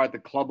 and they are at the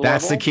club level,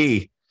 that's the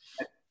key.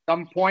 At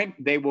some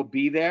point, they will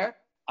be there.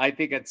 I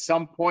think at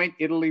some point,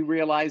 Italy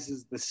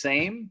realizes the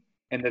same,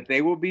 and that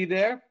they will be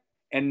there.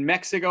 And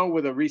Mexico,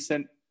 with a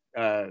recent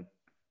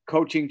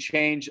coaching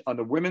change on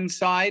the women's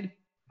side,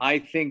 I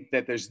think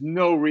that there's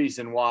no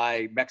reason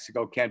why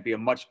Mexico can't be a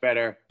much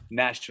better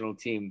national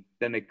team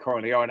than they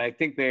currently are. And I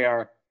think they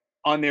are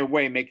on their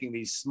way, making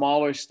these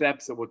smaller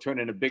steps that will turn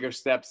into bigger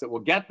steps that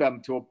will get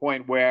them to a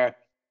point where,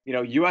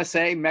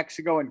 USA,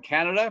 Mexico, and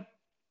Canada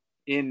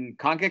in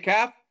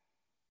CONCACAF,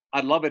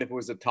 I'd love it if it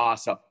was a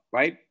toss-up,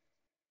 right?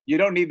 You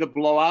don't need the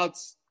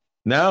blowouts.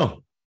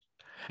 No.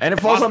 And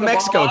it falls on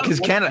Mexico because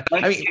Canada.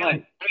 I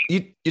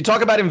mean, you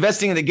talk about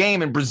investing in the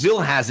game, and Brazil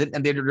has it,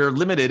 and they're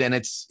limited, and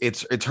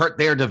it's hurt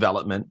their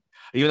development.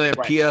 Even though they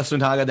have Pia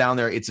Suntaga down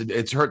there,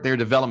 it's hurt their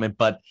development.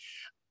 But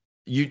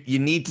you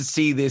need to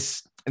see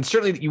this, and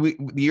certainly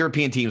the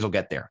European teams will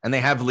get there, and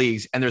they have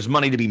leagues, and there's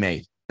money to be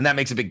made, and that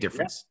makes a big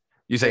difference.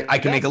 You say, I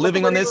can make a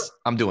living on this,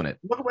 I'm doing it.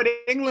 Look at what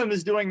England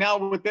is doing now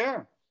with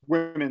their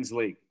women's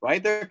league,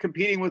 right? They're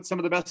competing with some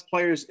of the best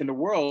players in the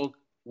world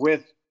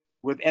with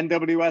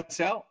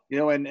NWSL,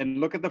 and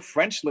look at the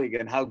French league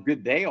and how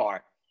good they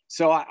are.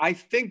 So I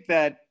think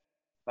that,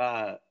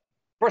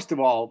 first of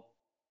all,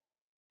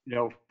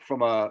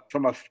 from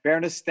a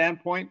fairness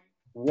standpoint,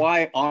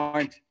 why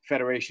aren't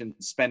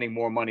federations spending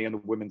more money on the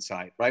women's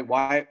side, right?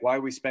 Why are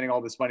we spending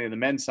all this money on the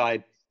men's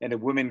side and the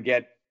women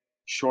get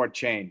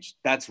shortchanged?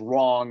 That's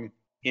wrong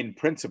in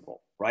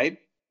principle, right?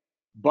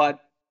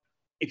 But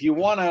if you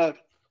want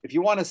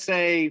to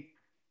say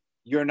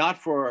you're not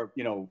for,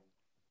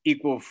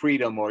 equal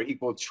freedom or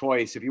equal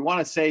choice, if you want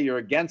to say you're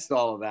against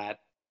all of that,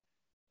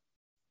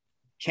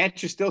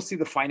 can't you still see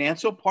the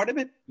financial part of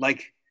it?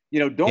 Like,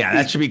 don't. Yeah,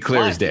 that should be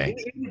clear as day.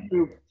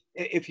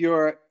 If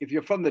you're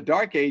from the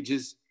dark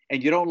ages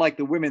and you don't like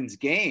the women's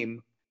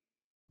game,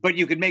 but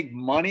you could make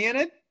money in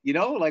it,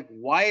 like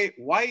why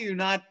are you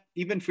not,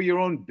 even for your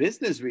own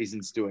business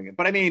reasons, doing it?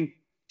 But I mean,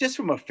 just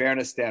from a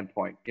fairness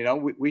standpoint,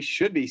 we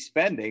should be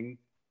spending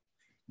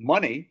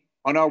money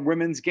on our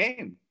women's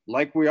game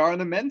like we are on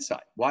the men's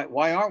side.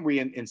 Why aren't we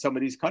in some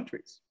of these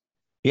countries?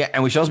 Yeah,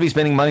 and we should also be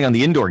spending money on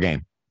the indoor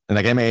game, and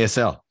like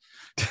MASL.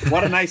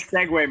 What a nice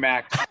segue,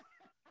 Max.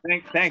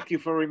 Thank you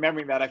for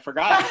remembering that. I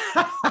forgot.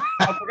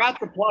 I forgot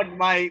to plug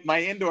my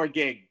indoor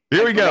gig.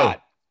 Here we go.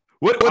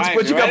 What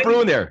you got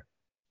brewing there?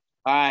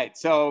 All right.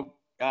 So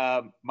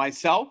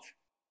myself,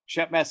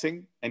 Shep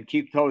Messing, and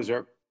Keith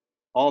Tozer,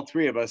 all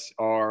three of us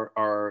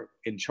are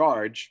in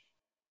charge,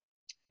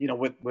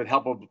 with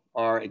help of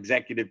our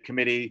executive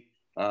committee,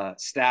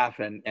 staff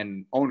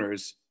and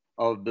owners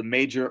of the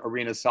Major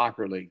Arena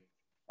Soccer League.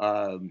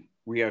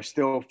 We are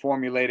still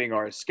formulating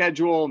our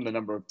schedule and the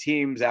number of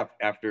teams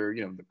after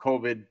the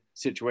COVID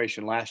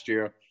situation last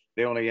year.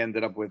 They only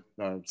ended up with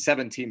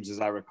 7 teams, as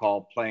I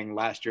recall, playing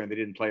last year, and they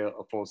didn't play a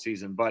full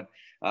season. But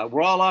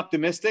we're all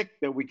optimistic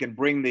that we can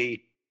bring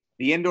the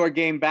indoor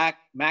game back,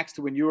 Max,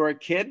 to when you were a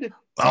kid.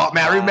 Oh,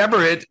 man, I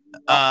remember it.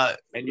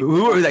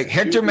 Who were like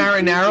Hector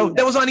Marinaro?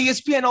 That was on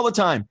ESPN all the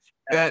time.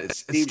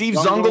 Steve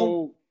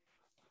Zungel.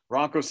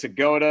 Bronco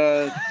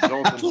Segota.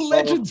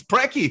 Legends,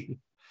 Preki.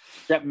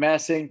 Shep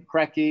Messing,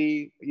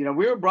 Preki. We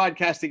were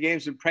broadcasting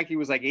games when Preki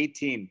was like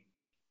 18.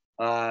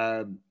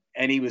 And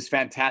he was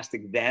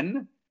fantastic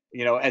then,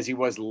 as he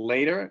was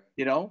later,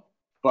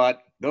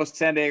 But those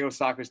San Diego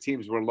Sockers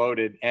teams were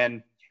loaded.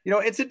 And,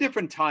 it's a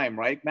different time,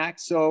 right,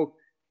 Max? So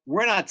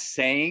we're not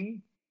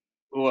saying,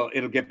 well,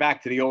 it'll get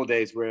back to the old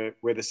days where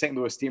the St.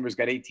 Louis Steamers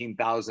got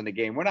 18,000 a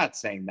game. We're not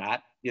saying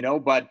that,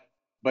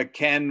 but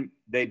can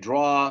they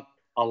draw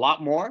a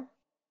lot more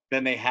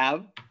than they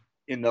have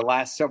in the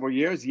last several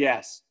years?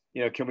 Yes.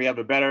 Can we have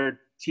a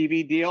better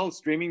TV deal,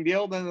 streaming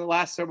deal than the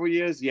last several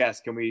years?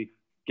 Yes. Can we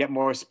get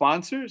more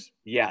sponsors?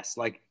 Yes.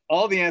 Like,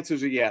 all the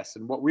answers are yes.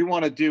 And what we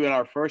want to do in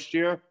our first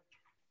year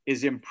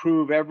is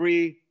improve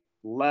every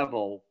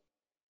level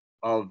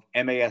of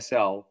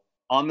MASL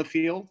on the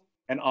field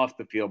and off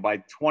the field by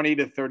 20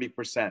 to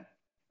 30%.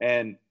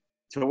 And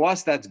to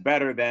us, that's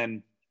better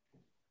than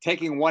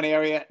taking one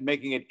area,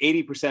 making it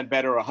 80%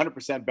 better or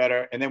 100%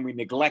 better, and then we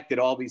neglected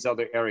all these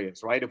other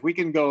areas, right? If we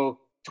can go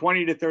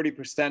 20 to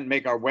 30%,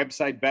 make our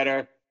website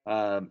better,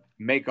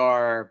 make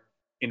our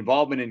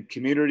involvement in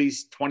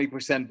communities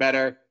 20%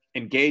 better,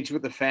 engage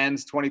with the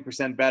fans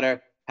 20%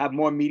 better, have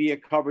more media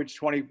coverage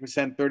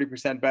 20%,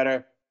 30%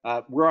 better.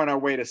 We're on our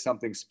way to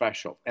something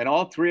special. And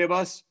all three of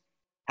us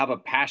have a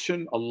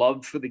passion, a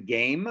love for the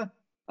game.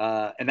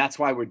 And that's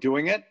why we're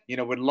doing it.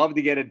 We'd love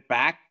to get it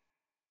back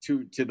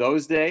to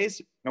those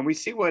days. And we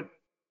see what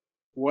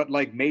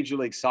like Major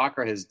League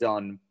Soccer has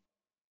done.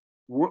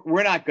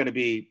 We're not going to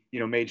be,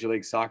 Major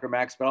League Soccer,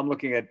 Max, but I'm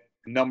looking at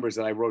numbers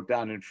that I wrote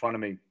down in front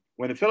of me.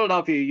 When the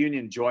Philadelphia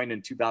Union joined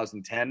in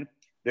 2010,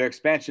 their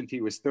expansion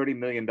fee was $30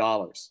 million.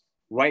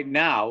 Right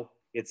now,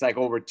 it's like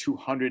over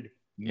 $200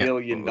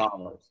 million,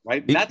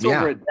 right? That's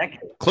over a decade.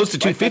 Close to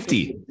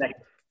 250.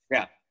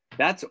 Yeah,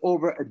 that's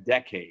over a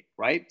decade,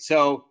 right?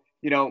 So,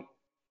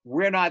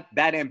 we're not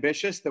that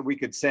ambitious that we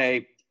could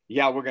say,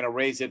 yeah, we're going to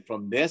raise it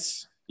from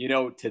this,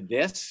 to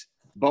this,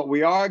 but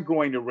we are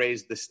going to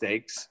raise the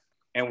stakes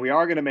and we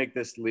are going to make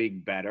this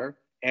league better.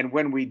 And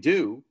when we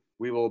do,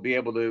 we will be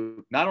able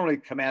to not only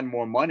command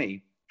more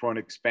money for an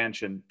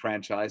expansion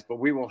franchise, but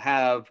we will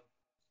have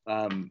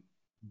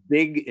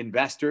big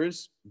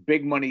investors,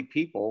 big money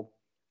people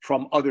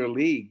from other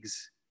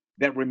leagues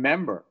that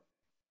remember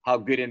how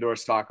good indoor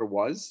soccer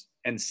was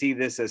and see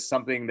this as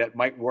something that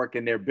might work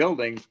in their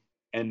building,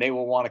 and they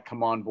will want to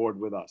come on board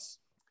with us.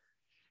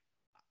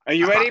 Are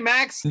you ready,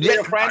 Max?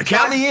 Yeah,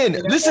 count me in.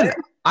 Listen,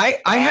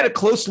 I had a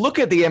close look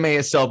at the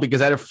MASL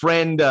because I had a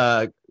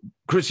friend,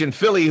 Christian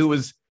Philly, who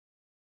was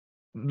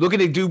looking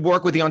to do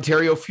work with the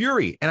Ontario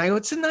Fury. And I go,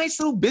 it's a nice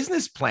little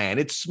business plan.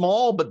 It's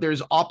small, but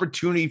there's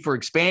opportunity for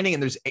expanding,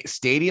 and there's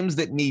stadiums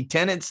that need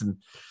tenants. And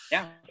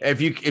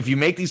if you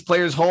make these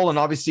players whole, and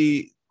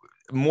obviously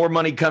more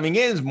money coming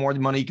in is more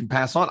money you can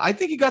pass on. I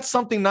think you got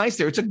something nice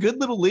there. It's a good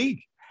little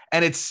league.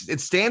 And it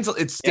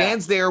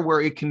stands there where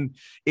it can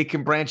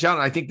branch out.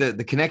 And I think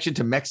the connection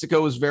to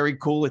Mexico is very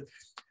cool.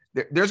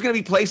 There's going to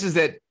be places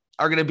that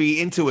are going to be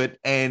into it,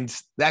 and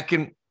that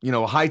can,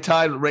 high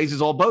tide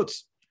raises all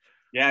boats.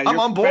 Yeah, I'm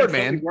on board,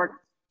 man.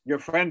 Your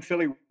friend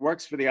Philly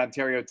works for the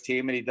Ontario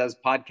team, and he does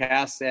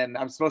podcasts, and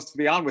I'm supposed to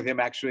be on with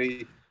him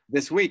actually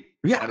this week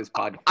on his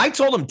podcast. I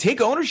told him, take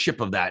ownership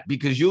of that,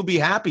 because you'll be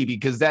happy,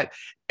 because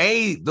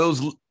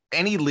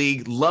any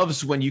league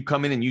loves when you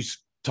come in and you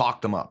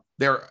talk them up.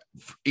 They're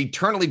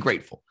eternally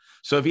grateful.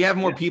 So if you have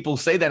more people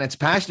say that, and it's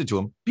passionate to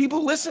them,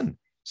 people listen.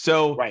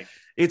 So I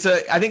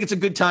think it's a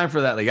good time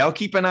for that league. I'll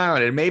keep an eye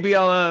on it. Maybe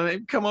I'll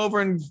come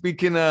over and we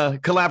can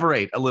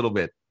collaborate a little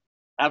bit.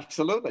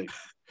 Absolutely.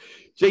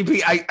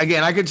 JP,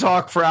 I could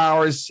talk for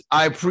hours.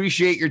 I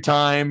appreciate your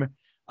time.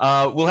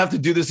 We'll have to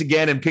do this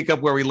again and pick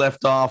up where we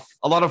left off.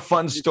 A lot of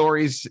fun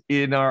stories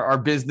in our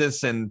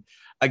business. And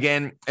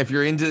again, if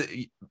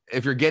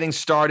you're getting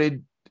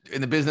started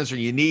in the business, or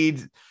you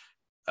need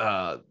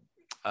a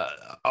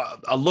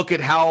look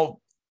at how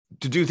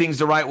to do things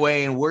the right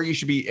way and where you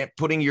should be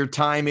putting your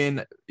time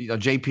in,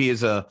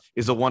 JP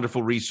is a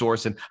wonderful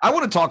resource. And I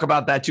want to talk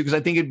about that too, because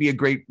I think it'd be a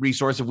great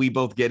resource if we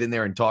both get in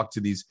there and talk to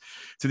these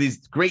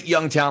great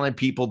young talented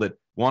people that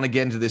want to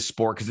get into this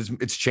sport, because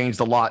it's changed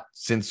a lot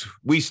since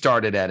we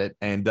started at it.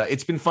 And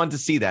it's been fun to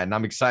see that. And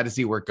I'm excited to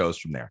see where it goes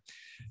from there.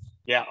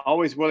 Yeah,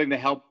 always willing to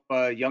help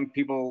young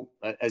people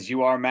as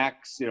you are,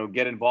 Max,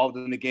 get involved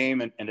in the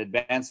game and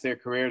advance their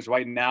careers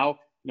right now.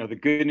 The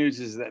good news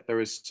is that there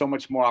is so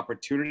much more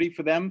opportunity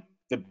for them.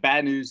 The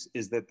bad news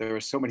is that there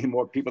are so many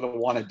more people that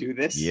want to do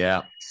this.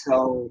 Yeah.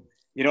 So,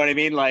 you know what I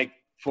mean? Like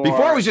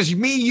before it was just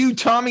me, you,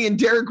 Tommy, and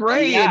Derek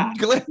Ray. Yeah. And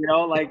Glenn.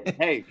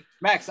 Hey,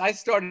 Max, I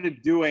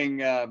started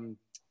doing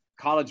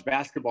college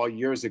basketball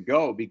years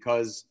ago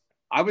because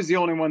I was the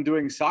only one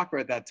doing soccer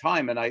at that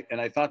time. And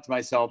I thought to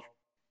myself,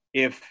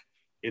 if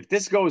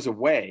this goes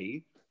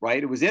away,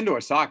 right? It was indoor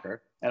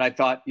soccer. And I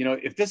thought,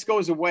 if this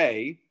goes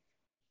away,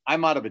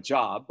 I'm out of a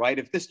job, right?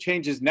 If this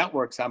changes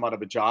networks, I'm out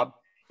of a job.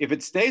 If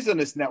it stays on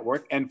this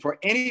network and for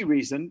any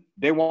reason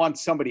they want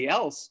somebody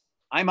else,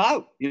 I'm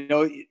out.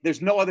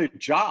 There's no other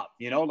job,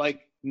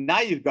 like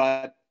now you've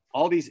got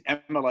all these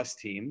MLS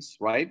teams,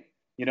 right?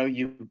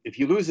 If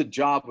you lose a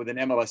job with an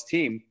MLS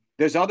team,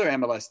 there's other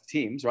MLS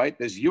teams, right?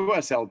 There's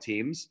USL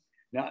teams.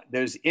 Now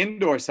there's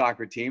indoor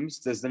soccer teams.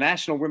 There's the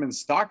National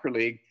Women's Soccer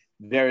League.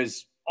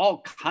 There's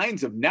all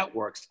kinds of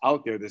networks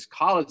out there. There's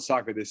college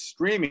soccer, there's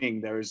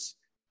streaming, there's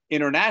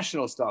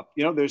international stuff.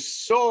 There's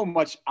so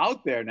much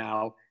out there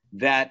now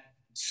that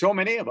so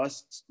many of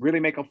us really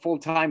make a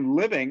full-time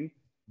living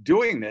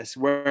doing this.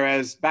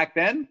 Whereas back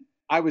then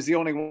I was the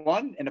only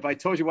one. And if I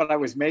told you what I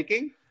was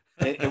making,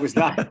 it was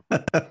not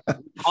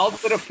called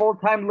it a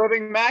full-time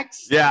living,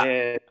 Max.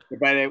 Yeah.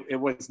 But it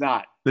was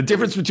not. The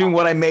difference between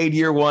what I made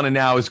year one and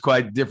now is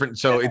quite different.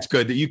 So it's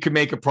good that you can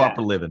make a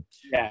proper living.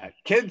 Yeah.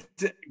 Kids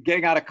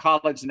getting out of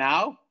college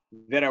now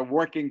that are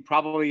working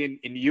probably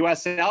in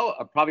USL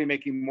are probably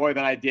making more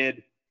than I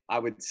did, I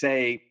would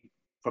say,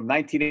 from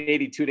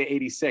 1982 to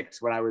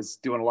 86 when I was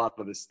doing a lot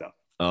of this stuff.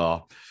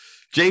 Oh,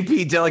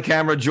 JP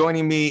Dellacamera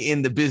joining me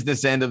in the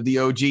business end of the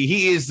OG.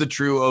 He is the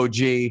true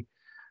OG.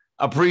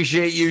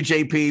 Appreciate you,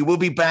 JP. We'll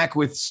be back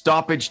with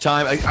Stoppage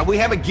Time. We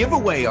have a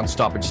giveaway on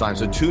Stoppage Time,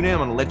 so tune in. I'm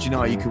going to let you know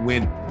how you can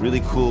win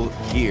really cool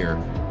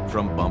gear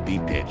from Bumpy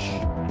Pitch.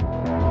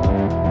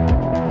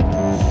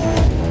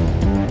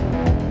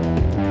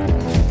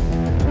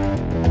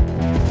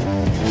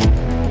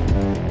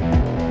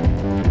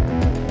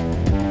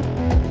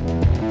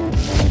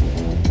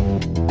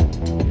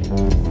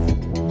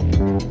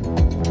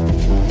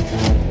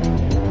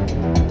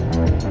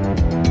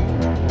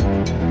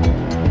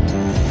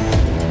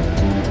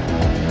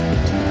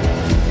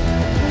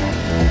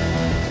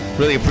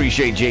 Really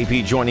appreciate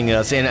JP joining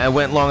us. And I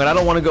went long, and I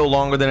don't want to go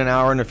longer than an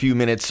hour and a few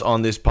minutes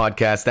on this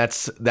podcast.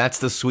 That's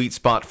the sweet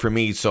spot for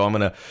me. So I'm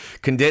going to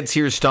condense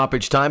here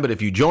Stoppage Time. But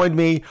if you joined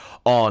me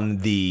on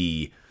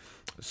the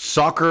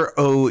Soccer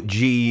OG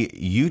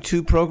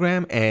YouTube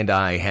program, and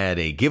I had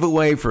a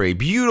giveaway for a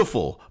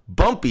beautiful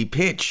Bumpy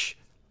Pitch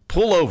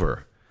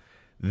pullover,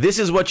 this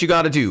is what you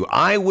got to do.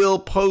 I will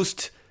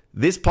post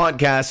this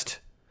podcast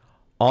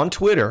on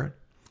Twitter.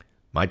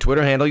 My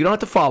Twitter handle, you don't have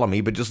to follow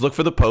me, but just look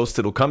for the post.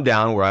 It'll come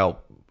down where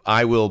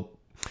I will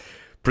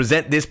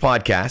present this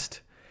podcast.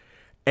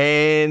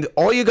 And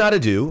all you got to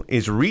do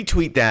is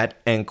retweet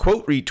that and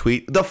quote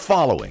retweet the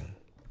following.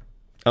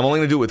 I'm only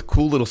going to do it with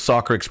cool little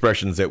soccer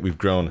expressions that we've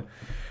grown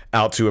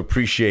out to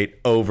appreciate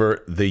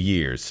over the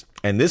years.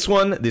 And this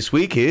one this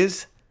week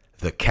is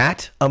the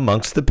cat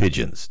amongst the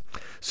pigeons.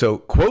 So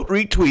quote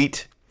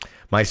retweet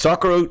my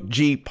Soccer OG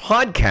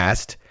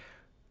podcast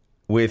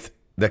with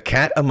the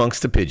cat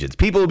amongst the pigeons.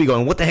 People will be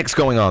going, what the heck's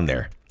going on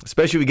there?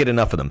 Especially if we get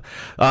enough of them.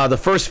 The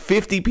first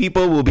 50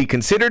 people will be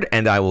considered,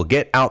 and I will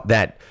get out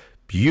that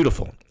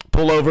beautiful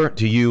pullover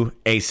to you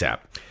ASAP.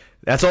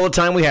 That's all the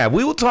time we have.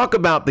 We will talk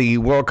about the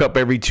World Cup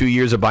every 2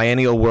 years, a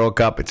biennial World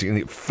Cup. It's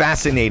a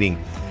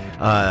fascinating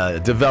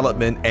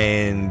development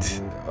and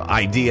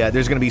idea.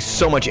 There's going to be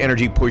so much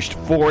energy pushed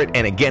for it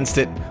and against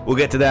it. We'll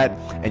get to that.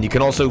 And you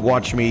can also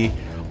watch me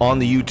on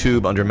the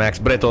YouTube under Max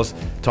Bretos.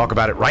 Talk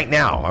about it right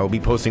now. I will be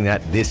posting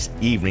that this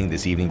evening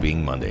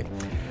being Monday.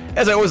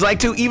 As I always like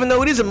to, even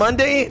though it is a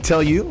Monday,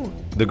 tell you,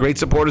 the great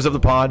supporters of the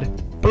pod,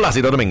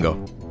 Placido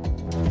Domingo.